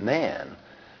to man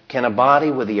can a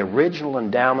body with the original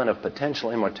endowment of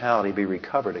potential immortality be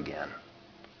recovered again.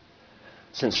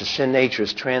 Since the sin nature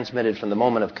is transmitted from the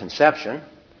moment of conception,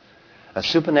 a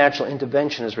supernatural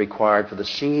intervention is required for the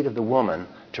seed of the woman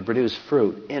to produce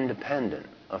fruit independent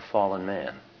of fallen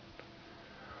man.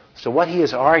 So what he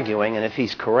is arguing, and if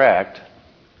he's correct,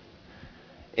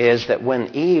 is that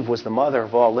when Eve was the mother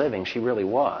of all living, she really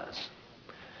was.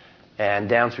 And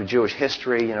down through Jewish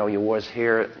history, you was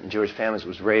here, Jewish families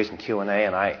was raised in Q&A,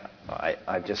 and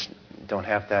I just don't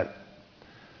have that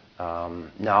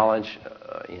knowledge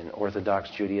in Orthodox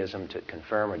Judaism to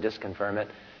confirm or disconfirm it.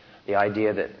 The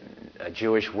idea that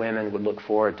Jewish women would look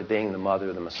forward to being the mother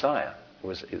of the Messiah. It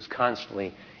was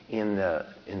constantly in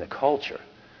the culture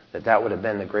that would have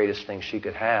been the greatest thing she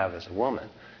could have as a woman,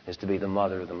 is to be the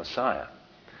mother of the Messiah.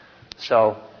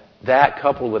 So that,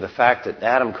 coupled with the fact that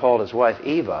Adam called his wife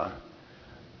Eva,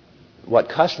 what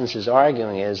Custance is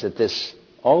arguing is that this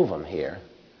ovum here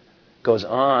goes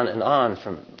on and on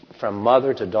from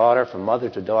mother to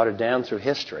daughter, down through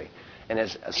history. And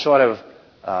it's a sort of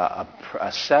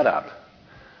a setup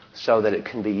so that it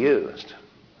can be used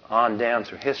on down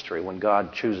through history when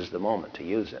God chooses the moment to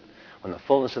use it. When the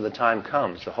fullness of the time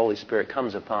comes, the Holy Spirit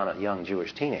comes upon a young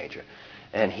Jewish teenager,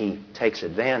 and he takes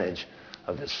advantage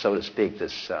of this, so to speak,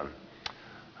 this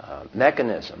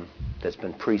mechanism that's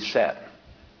been preset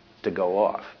to go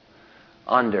off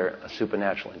under a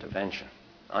supernatural intervention,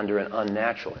 under an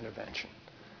unnatural intervention.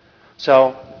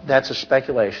 So that's a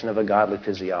speculation of a godly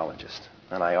physiologist,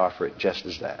 and I offer it just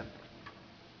as that.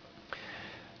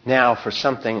 Now, for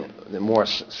something more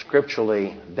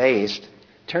scripturally based,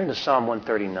 turn to Psalm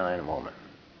 139 a moment.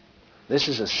 This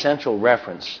is a central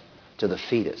reference to the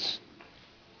fetus.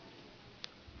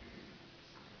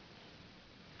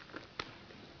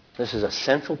 This is a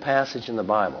central passage in the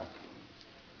Bible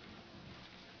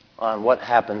on what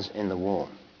happens in the womb.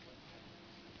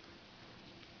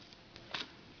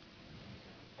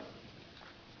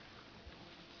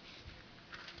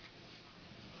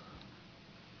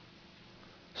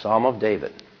 Psalm of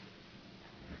David,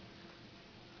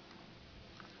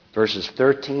 verses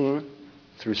 13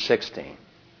 through 16.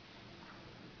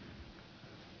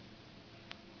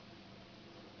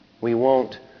 We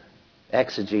won't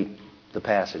exegete the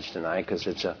passage tonight because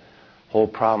it's a whole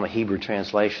problem of Hebrew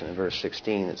translation in verse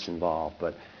 16 that's involved.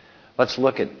 But let's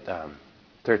look at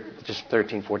just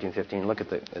 13, 14, 15. Look at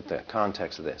the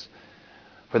context of this.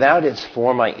 For thou didst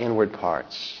form my inward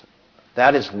parts. Thou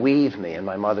didst weave me in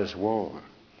my mother's womb.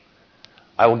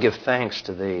 I will give thanks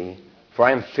to thee, for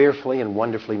I am fearfully and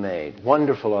wonderfully made.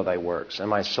 Wonderful are thy works, and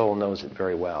my soul knows it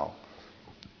very well.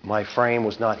 My frame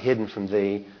was not hidden from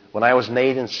thee when I was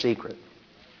made in secret,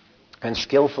 and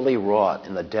skillfully wrought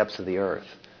in the depths of the earth.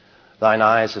 Thine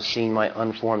eyes have seen my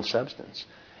unformed substance,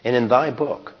 and in thy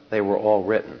book they were all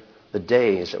written, the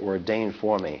days that were ordained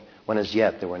for me, when as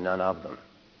yet there were none of them.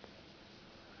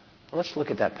 Well, let's look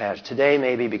at that passage. Today,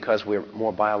 maybe because we're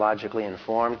more biologically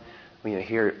informed, we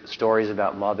hear stories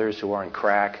about mothers who are on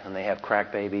crack, and they have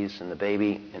crack babies, and the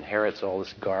baby inherits all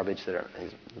this garbage the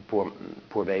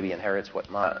poor baby inherits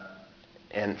whatnot.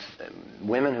 And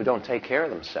women who don't take care of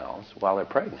themselves while they're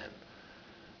pregnant.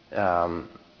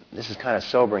 This is kind of a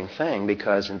sobering thing,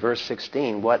 because in verse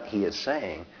 16, what he is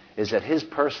saying is that his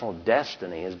personal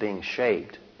destiny is being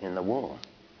shaped in the womb.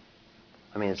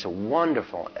 I mean, it's a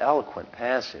wonderful, eloquent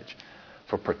passage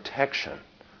for protection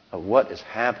of what is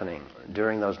happening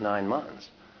during those 9 months.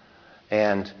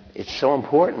 And it's so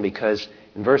important because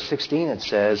in verse 16 it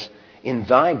says, in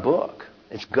thy book.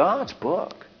 It's God's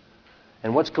book.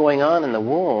 And what's going on in the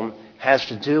womb has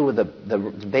to do with the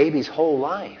baby's whole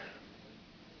life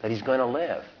that he's going to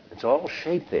live. It's all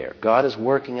shaped there. God is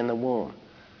working in the womb.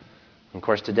 And of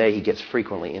course, today he gets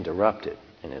frequently interrupted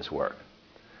in his work.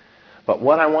 But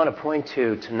what I want to point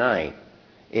to tonight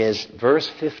is verse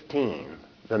 15,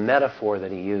 the metaphor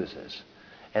that he uses.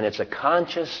 And it's a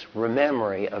conscious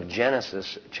memory of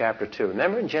Genesis chapter 2.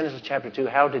 Remember in Genesis chapter 2,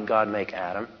 how did God make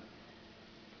Adam?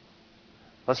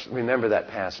 Let's remember that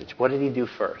passage. What did he do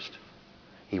first?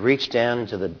 He reached down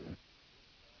into the...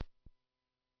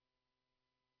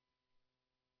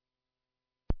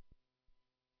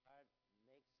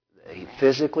 He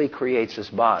physically creates this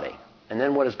body. And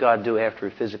then what does God do after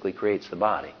he physically creates the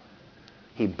body?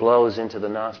 He blows into the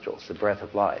nostrils, the breath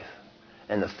of life.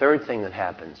 And the third thing that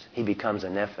happens, he becomes a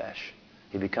nephesh.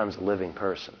 He becomes a living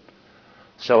person.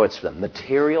 So it's the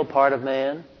material part of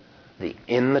man, the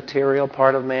immaterial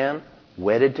part of man,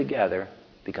 wedded together,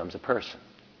 becomes a person.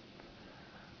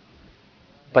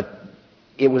 But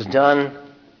it was done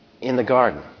in the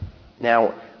garden.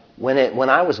 Now, when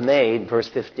I was made, verse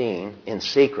 15, in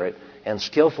secret, and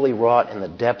skillfully wrought in the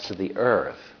depths of the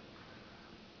earth,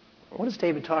 what is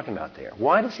David talking about there?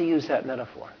 Why does he use that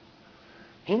metaphor?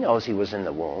 He knows he was in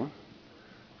the womb.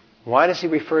 Why does he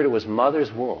refer to his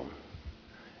mother's womb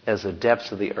as the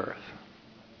depths of the earth?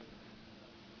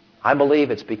 I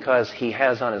believe it's because he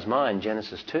has on his mind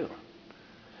Genesis 2.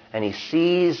 And he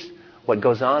sees what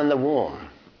goes on in the womb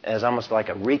as almost like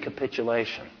a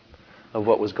recapitulation of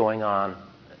what was going on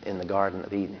in the Garden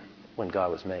of Eden when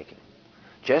God was making.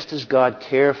 Just as God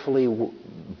carefully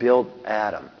built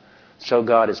Adam, so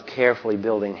God is carefully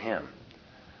building him.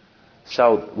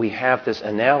 So we have this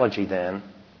analogy then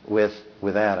with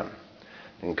Adam.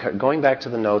 And going back to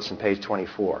the notes on page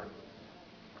 24.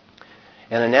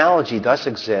 An analogy thus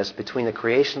exists between the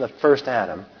creation of the first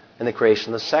Adam in the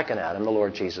creation of the second Adam, the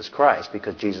Lord Jesus Christ,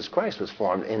 because Jesus Christ was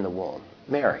formed in the womb,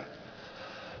 Mary.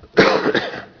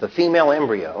 The female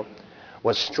embryo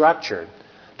was structured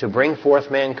to bring forth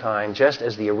mankind just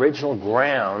as the original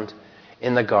ground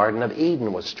in the Garden of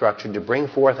Eden was structured to bring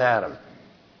forth Adam.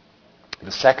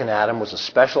 The second Adam was a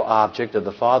special object of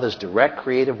the Father's direct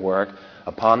creative work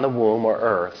upon the womb or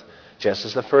earth, just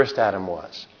as the first Adam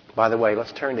was. By the way,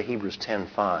 let's turn to Hebrews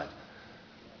 10:5,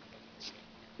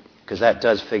 because that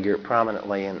does figure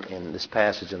prominently in this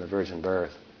passage in the virgin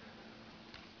birth.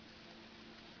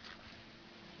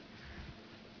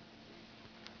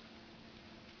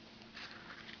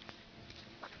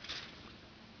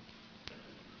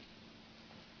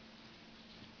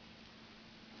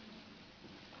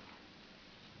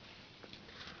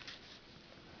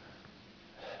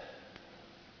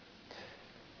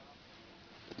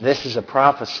 This is a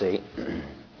prophecy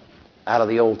out of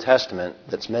the Old Testament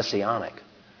that's messianic.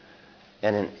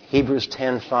 And in Hebrews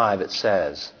 10:5 it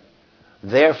says,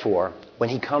 therefore, when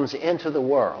he comes into the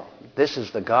world, this is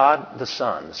the God, the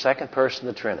Son, the second person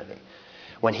of the Trinity.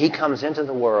 When he comes into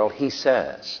the world, he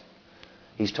says,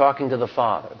 he's talking to the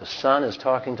Father. The Son is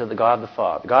talking to the God the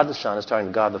Father. God the Son is talking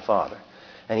to God the Father.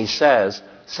 And he says,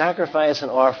 sacrifice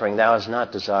and offering thou hast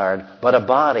not desired, but a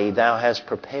body thou hast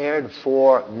prepared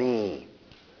for me.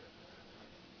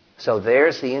 So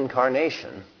there's the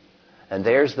incarnation, and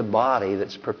there's the body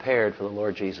that's prepared for the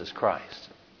Lord Jesus Christ.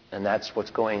 And that's what's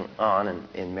going on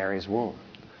in Mary's womb.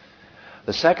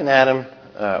 The second Adam,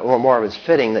 or more, it's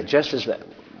fitting that just as the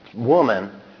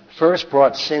woman first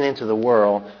brought sin into the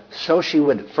world, so she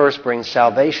would first bring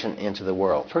salvation into the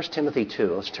world. 1 Timothy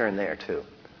 2, let's turn there too.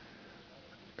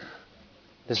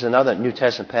 This is another New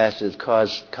Testament passage that's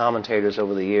caused commentators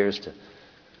over the years to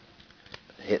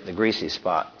hit the greasy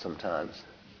spot sometimes.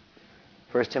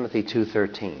 1 Timothy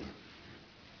 2:13.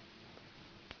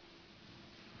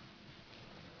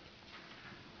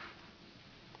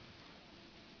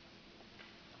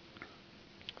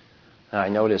 I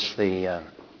notice the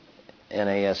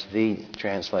NASV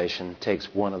translation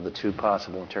takes one of the two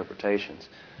possible interpretations.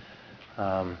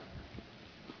 But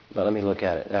let me look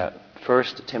at it. 1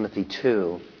 Timothy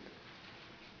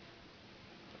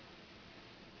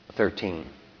 2:13.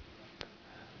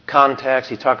 Context,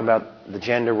 he talked about the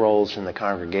gender roles in the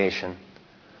congregation.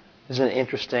 Isn't it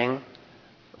interesting?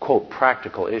 Quote,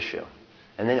 practical issue.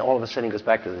 And then all of a sudden he goes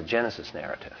back to the Genesis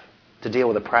narrative. To deal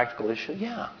with a practical issue?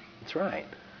 Yeah, that's right.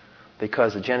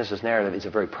 Because the Genesis narrative is a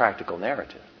very practical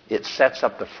narrative. It sets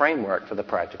up the framework for the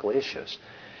practical issues.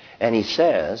 And he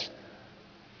says,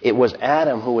 it was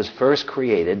Adam who was first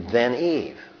created, then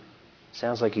Eve.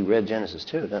 Sounds like he read Genesis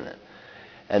 2, doesn't it?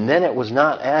 And then it was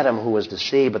not Adam who was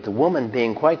deceived, but the woman,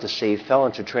 being quite deceived, fell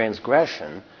into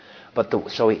transgression.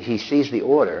 So he sees the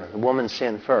order. The woman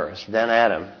sinned first, then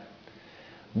Adam.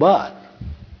 But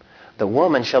the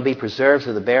woman shall be preserved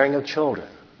through the bearing of children,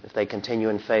 if they continue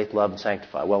in faith, love, and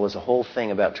sanctify. Well, there's a whole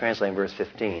thing about translating verse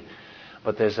 15.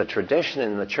 But there's a tradition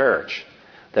in the church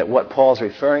that what Paul's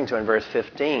referring to in verse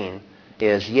 15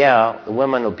 is, yeah, the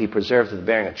woman will be preserved through the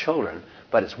bearing of children,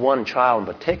 but it's one child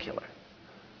in particular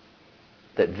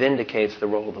that vindicates the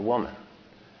role of the woman.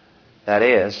 That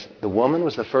is, the woman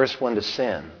was the first one to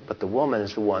sin, but the woman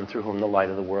is the one through whom the light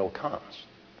of the world comes.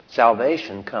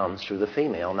 Salvation comes through the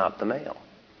female, not the male.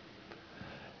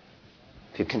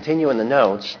 If you continue in the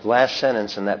notes, the last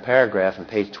sentence in that paragraph on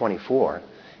page 24,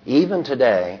 even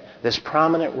today, this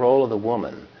prominent role of the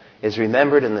woman is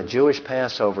remembered in the Jewish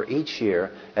Passover each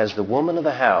year as the woman of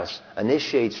the house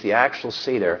initiates the actual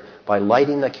Seder by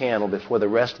lighting the candle before the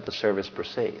rest of the service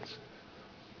proceeds.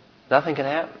 Nothing can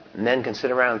happen. Men can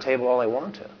sit around the table all they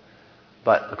want to.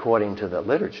 But according to the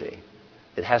liturgy,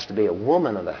 it has to be a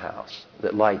woman of the house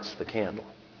that lights the candle.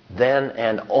 Then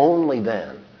and only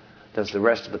then does the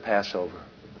rest of the Passover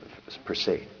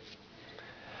proceed.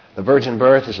 The virgin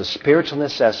birth is a spiritual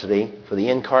necessity for the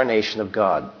incarnation of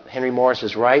God. Henry Morris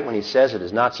is right when he says it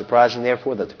is not surprising,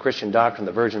 therefore, that the Christian doctrine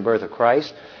of the virgin birth of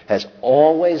Christ has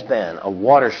always been a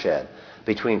watershed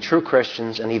between true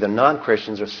Christians and either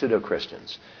non-Christians or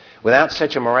pseudo-Christians. Without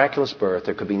such a miraculous birth,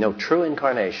 there could be no true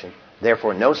incarnation,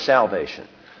 therefore no salvation.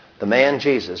 The man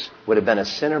Jesus would have been a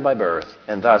sinner by birth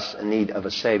and thus in need of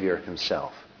a Savior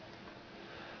himself.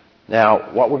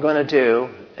 Now, what we're going to do,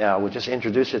 we'll just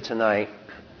introduce it tonight.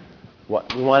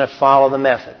 We want to follow the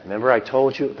method. Remember I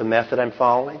told you the method I'm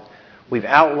following? We've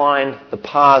outlined the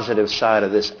positive side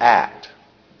of this act,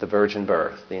 the virgin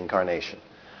birth, the incarnation.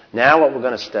 Now what we're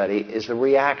going to study is the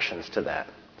reactions to that.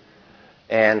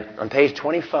 And on page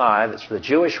 25, it's the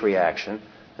Jewish reaction. And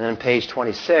then on page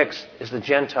 26 is the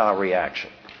Gentile reaction.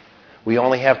 We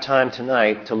only have time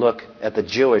tonight to look at the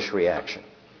Jewish reaction.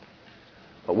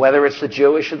 But whether it's the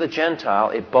Jewish or the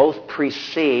Gentile, it both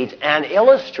precedes and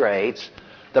illustrates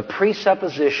the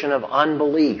presupposition of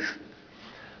unbelief.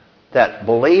 That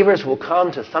believers will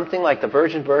come to something like the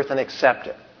virgin birth and accept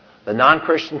it. The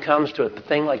non-Christian comes to a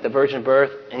thing like the virgin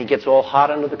birth and he gets all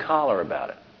hot under the collar about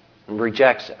it and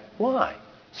rejects it. Why?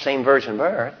 Same virgin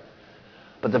birth.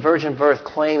 But the virgin birth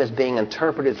claim is being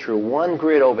interpreted through one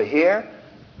grid over here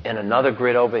and another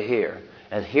grid over here.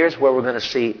 And here's where we're going to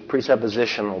see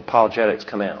presuppositional apologetics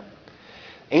come out.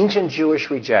 Ancient Jewish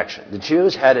rejection. The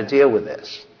Jews had to deal with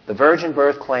this. The virgin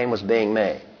birth claim was being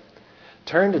made.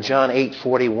 Turn to John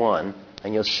 8:41,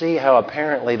 and you'll see how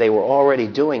apparently they were already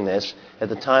doing this at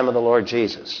the time of the Lord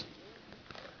Jesus.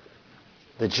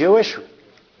 The Jewish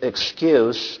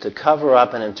excuse to cover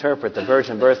up and interpret the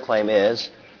virgin birth claim is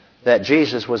that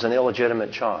Jesus was an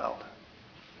illegitimate child,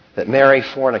 that Mary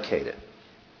fornicated.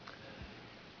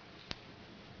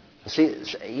 See,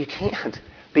 you can't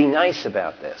be nice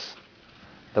about this.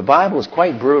 The Bible is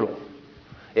quite brutal.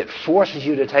 It forces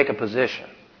you to take a position.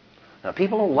 Now,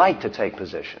 people don't like to take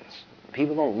positions.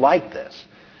 People don't like this.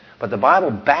 But the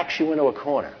Bible backs you into a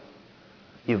corner.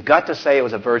 You've got to say it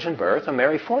was a virgin birth and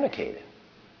Mary fornicated.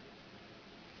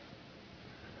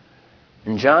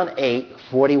 In John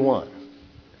 8:41,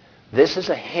 this is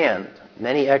a hint.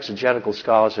 Many exegetical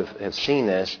scholars have seen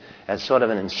this as sort of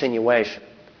an insinuation.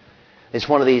 It's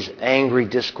one of these angry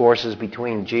discourses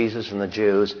between Jesus and the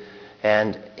Jews.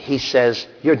 And he says,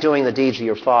 you're doing the deeds of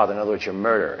your father. In other words, you're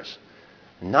murderers.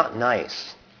 Not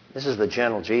nice. This is the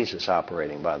gentle Jesus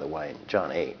operating, by the way, in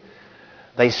John 8.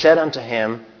 They said unto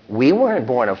him, we weren't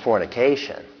born of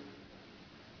fornication.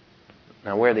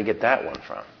 Now, where did they get that one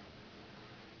from?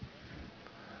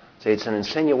 See, it's an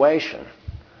insinuation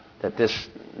that this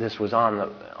was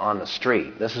on the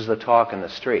street. This is the talk in the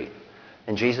street.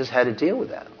 And Jesus had to deal with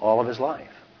that all of his life.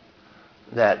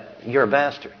 That you're a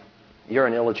bastard. You're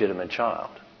an illegitimate child.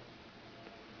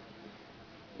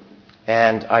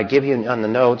 And I give you on the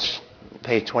notes,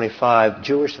 page 25,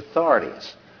 Jewish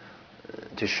authorities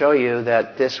to show you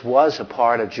that this was a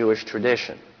part of Jewish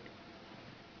tradition.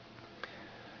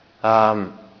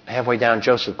 Halfway down,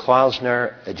 Joseph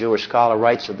Klausner, a Jewish scholar,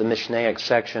 writes of the Mishnaic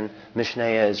section. Mishnah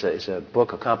is a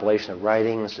book, a compilation of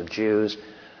writings of Jews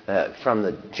from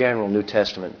the general New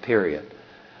Testament period.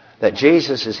 That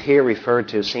Jesus is here referred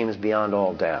to seems beyond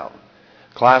all doubt.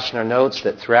 Klausner notes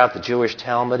that throughout the Jewish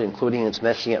Talmud, including its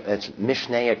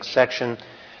Mishnaic section,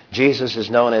 Jesus is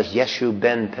known as Yeshu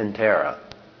ben Pentera,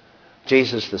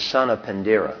 Jesus the son of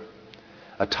Pendera,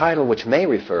 a title which may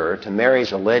refer to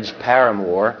Mary's alleged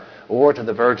paramour or to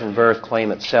the virgin birth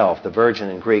claim itself. The virgin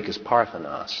in Greek is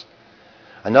Parthenos.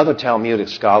 Another Talmudic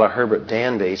scholar, Herbert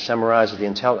Danby, summarizes the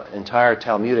entire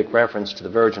Talmudic reference to the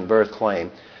virgin birth claim.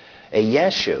 A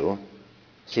Yeshu,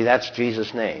 see, that's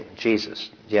Jesus' name, Jesus,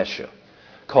 Yeshu,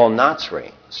 called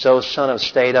Natsri, so son of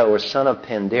Stata or son of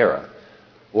Pandera,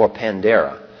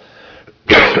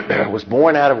 was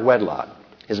born out of wedlock.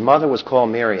 His mother was called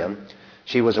Miriam.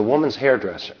 She was a woman's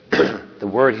hairdresser. The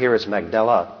word here is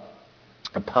Magdala,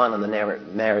 a pun on the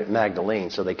name Magdalene,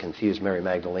 so they confused Mary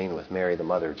Magdalene with Mary, the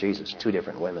mother of Jesus. Two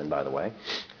different women, by the way.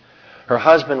 Her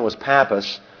husband was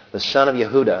Pappus, the son of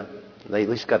Yehuda. They at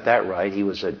least got that right. He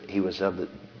was of the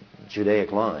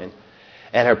Judaic line.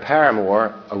 And her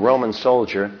paramour, a Roman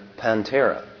soldier,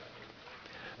 Pantera.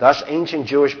 Thus, ancient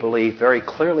Jewish belief very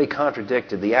clearly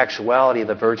contradicted the actuality of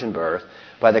the virgin birth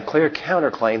by the clear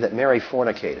counterclaim that Mary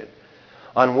fornicated.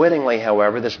 Unwittingly,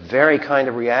 however, this very kind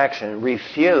of reaction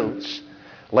refutes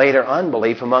later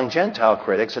unbelief among Gentile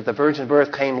critics that the virgin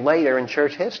birth came later in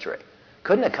church history.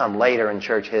 Couldn't have come later in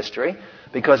church history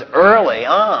because early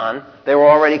on they were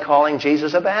already calling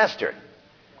Jesus a bastard.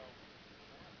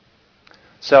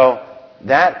 So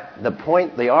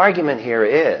the argument here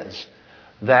is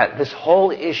that this whole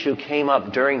issue came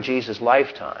up during Jesus'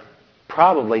 lifetime.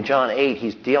 Probably John 8,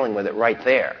 he's dealing with it right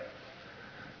there.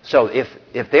 So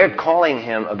if they're calling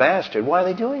him a bastard, why are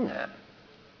they doing that?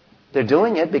 They're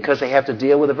doing it because they have to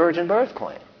deal with a virgin birth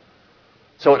claim.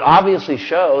 So it obviously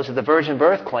shows that the virgin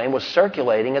birth claim was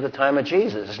circulating at the time of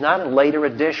Jesus. It's not a later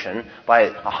addition by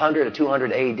 100 or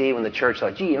 200 A.D. when the church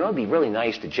thought, gee, it'd be really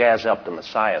nice to jazz up the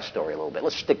Messiah story a little bit.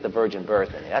 Let's stick the virgin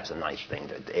birth in. That's a nice thing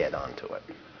to add on to it.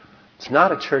 It's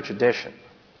not a church addition.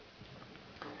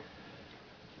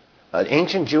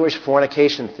 Ancient Jewish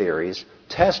fornication theories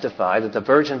testify that the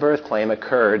virgin birth claim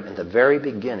occurred in the very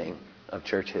beginning of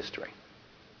church history.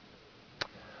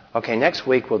 Okay, next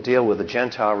week we'll deal with the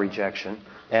Gentile rejection,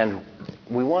 and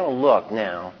we want to look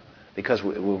now, because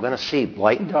we're going to see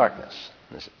light and darkness.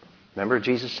 Remember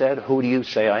Jesus said, who do you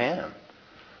say I am?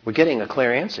 We're getting a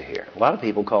clear answer here. A lot of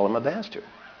people call him a bastard.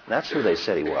 That's who they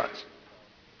said he was.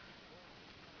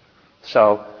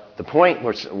 So the point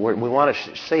we want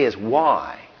to see is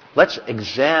why. Let's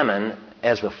examine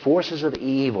as the forces of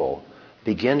evil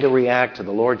begin to react to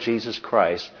the Lord Jesus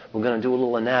Christ. We're going to do a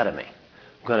little anatomy.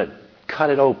 We're going to cut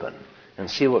it open and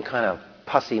see what kind of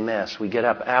pussy mess we get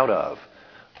up out of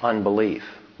unbelief.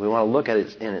 We want to look at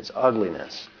it in its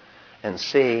ugliness and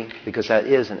see, because that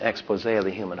is an expose of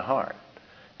the human heart.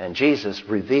 And Jesus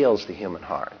reveals the human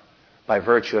heart by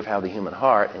virtue of how the human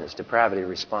heart in its depravity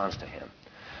responds to him.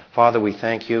 Father, we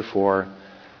thank you for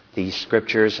these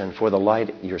scriptures and for the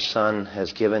light your Son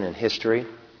has given in history.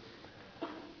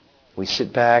 We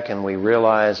sit back and we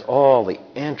realize all the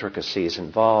intricacies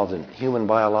involved in human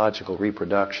biological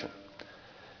reproduction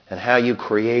and how you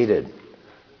created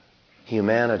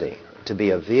humanity to be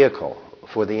a vehicle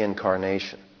for the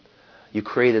incarnation. You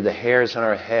created the hairs on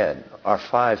our head, our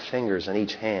 5 fingers on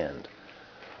each hand,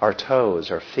 our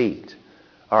toes, our feet,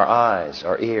 our eyes,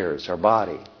 our ears, our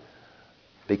body,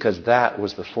 because that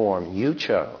was the form you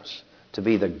chose to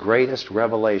be the greatest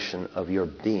revelation of your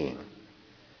being.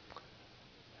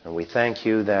 And we thank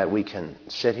you that we can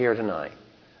sit here tonight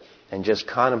and just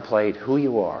contemplate who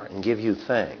you are and give you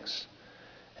thanks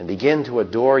and begin to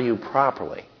adore you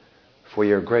properly for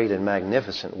your great and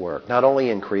magnificent work, not only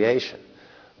in creation,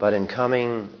 but in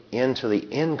coming into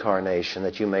the incarnation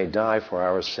that you may die for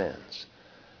our sins,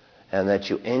 and that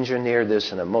you engineered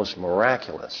this in a most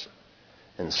miraculous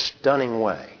and stunning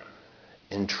way,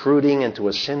 intruding into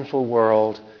a sinful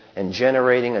world and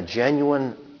generating a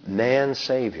genuine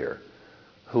man-savior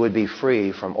who would be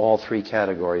free from all 3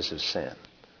 categories of sin.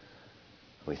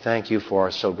 We thank you for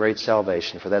so great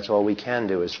salvation, for that's all we can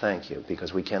do is thank you,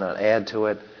 because we cannot add to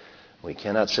it, we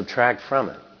cannot subtract from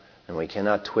it, and we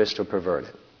cannot twist or pervert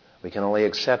it. We can only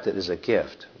accept it as a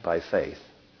gift by faith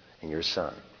in your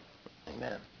Son.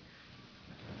 Amen.